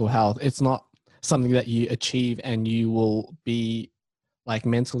like mental health. It's not something that you achieve and you will be like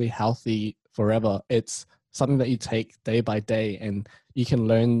mentally healthy forever. It's something that you take day by day, and you can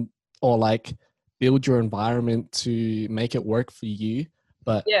learn or like build your environment to make it work for you.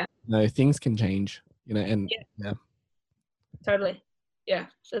 But Yeah. you know, things can change, you know, and Yeah. Totally. Yeah,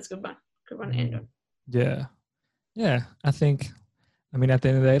 that's a good one. Good one to end on. Yeah. Yeah. I think, I mean, at the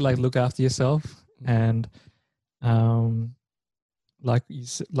end of the day, like look after yourself, and like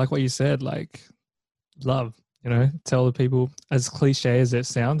what you said, like love, you know, tell the people, as cliche as it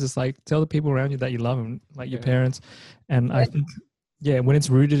sounds, it's like tell the people around you that you love them, like your Yeah. parents. And I think, yeah, when it's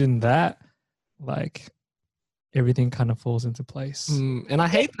rooted in that, like everything kind of falls into place. And I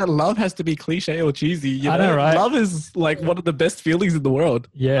hate that love has to be cliche or cheesy. You I know, right? Love is like one of the best feelings in the world.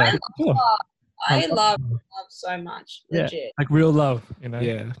 Yeah. I love love so much. Yeah. Legit. Like real love, you know?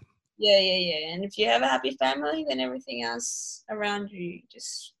 Yeah. Yeah. And if you have a happy family, then everything else around you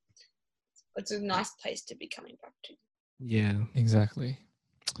just, it's a nice place to be coming back to. Yeah. Exactly.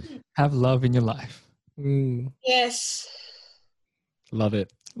 Have love in your life. Yes. Love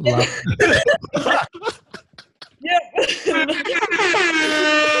it. Love. Yep.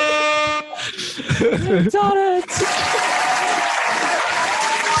 Done it.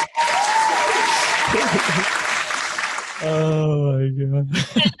 Oh my god.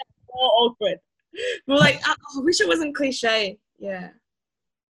 More awkward. We're like, I wish it wasn't cliche. Yeah.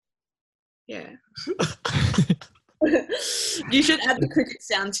 You should add the cricket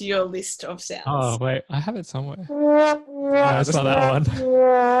sound to your list of sounds. Oh wait, I have it somewhere. No, it's not that one.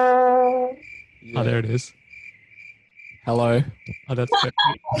 Oh, there it is. Hello. Oh, that's it.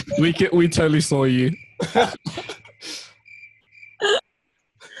 We totally saw you.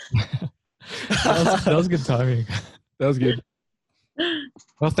 That was good timing. That was good.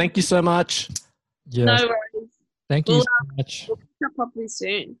 Well, thank you so much. Yeah. No worries. Thank you Well, so much. We'll catch up properly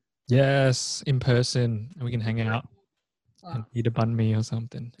soon. Yes, in person, and we can hang out and eat a banh mi or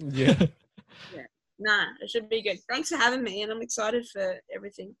something. Yeah. Nah, it should be good. Thanks for having me, and I'm excited for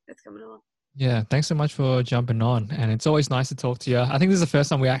everything that's coming along. Yeah, thanks so much for jumping on, and it's always nice to talk to you. I think this is the first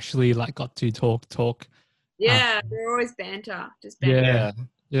time we actually like got to talk. Yeah, we're always banter. Just banter.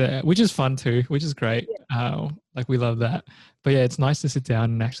 Yeah, which is fun too, which is great. Like we love that. But yeah, it's nice to sit down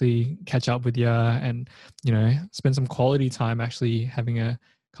and actually catch up with you, and you know, spend some quality time actually having a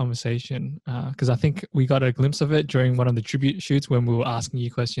conversation. Because I think we got a glimpse of it during one of the tribute shoots when we were asking you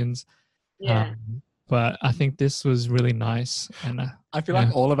questions. Yeah. But I think this was really nice, and I feel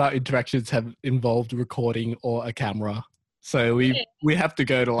like all of our interactions have involved recording or a camera. So we have to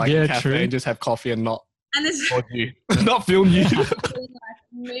go to like a cafe true. and just have coffee and not And this record you, not film you.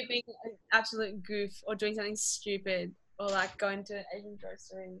 me being an absolute goof or doing something stupid or like going to an Asian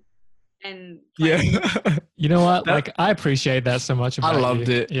grocery and Yeah. you know what? Like I appreciate that so much. About loved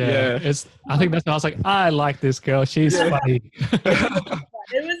you. it. Yeah, Yeah. I think that's. I was like, I like this girl. She's funny.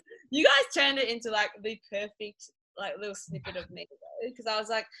 it was, you guys turned it into like the perfect like little snippet of me because I was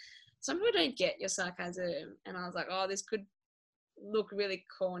like, some people don't get your sarcasm, and I was like, oh, this could look really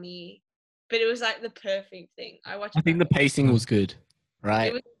corny, but it was like the perfect thing. I think the pacing was good,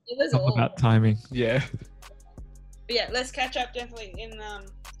 right? it was All all. about timing. Yeah. But yeah, let's catch up definitely in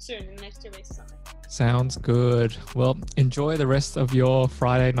soon in the next 2 weeks or something. Sounds good. Well, enjoy the rest of your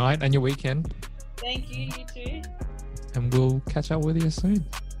Friday night and your weekend, Thank you, you too. and we'll catch up with you soon.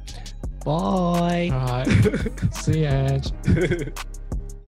 Bye. All right. See you, Ange.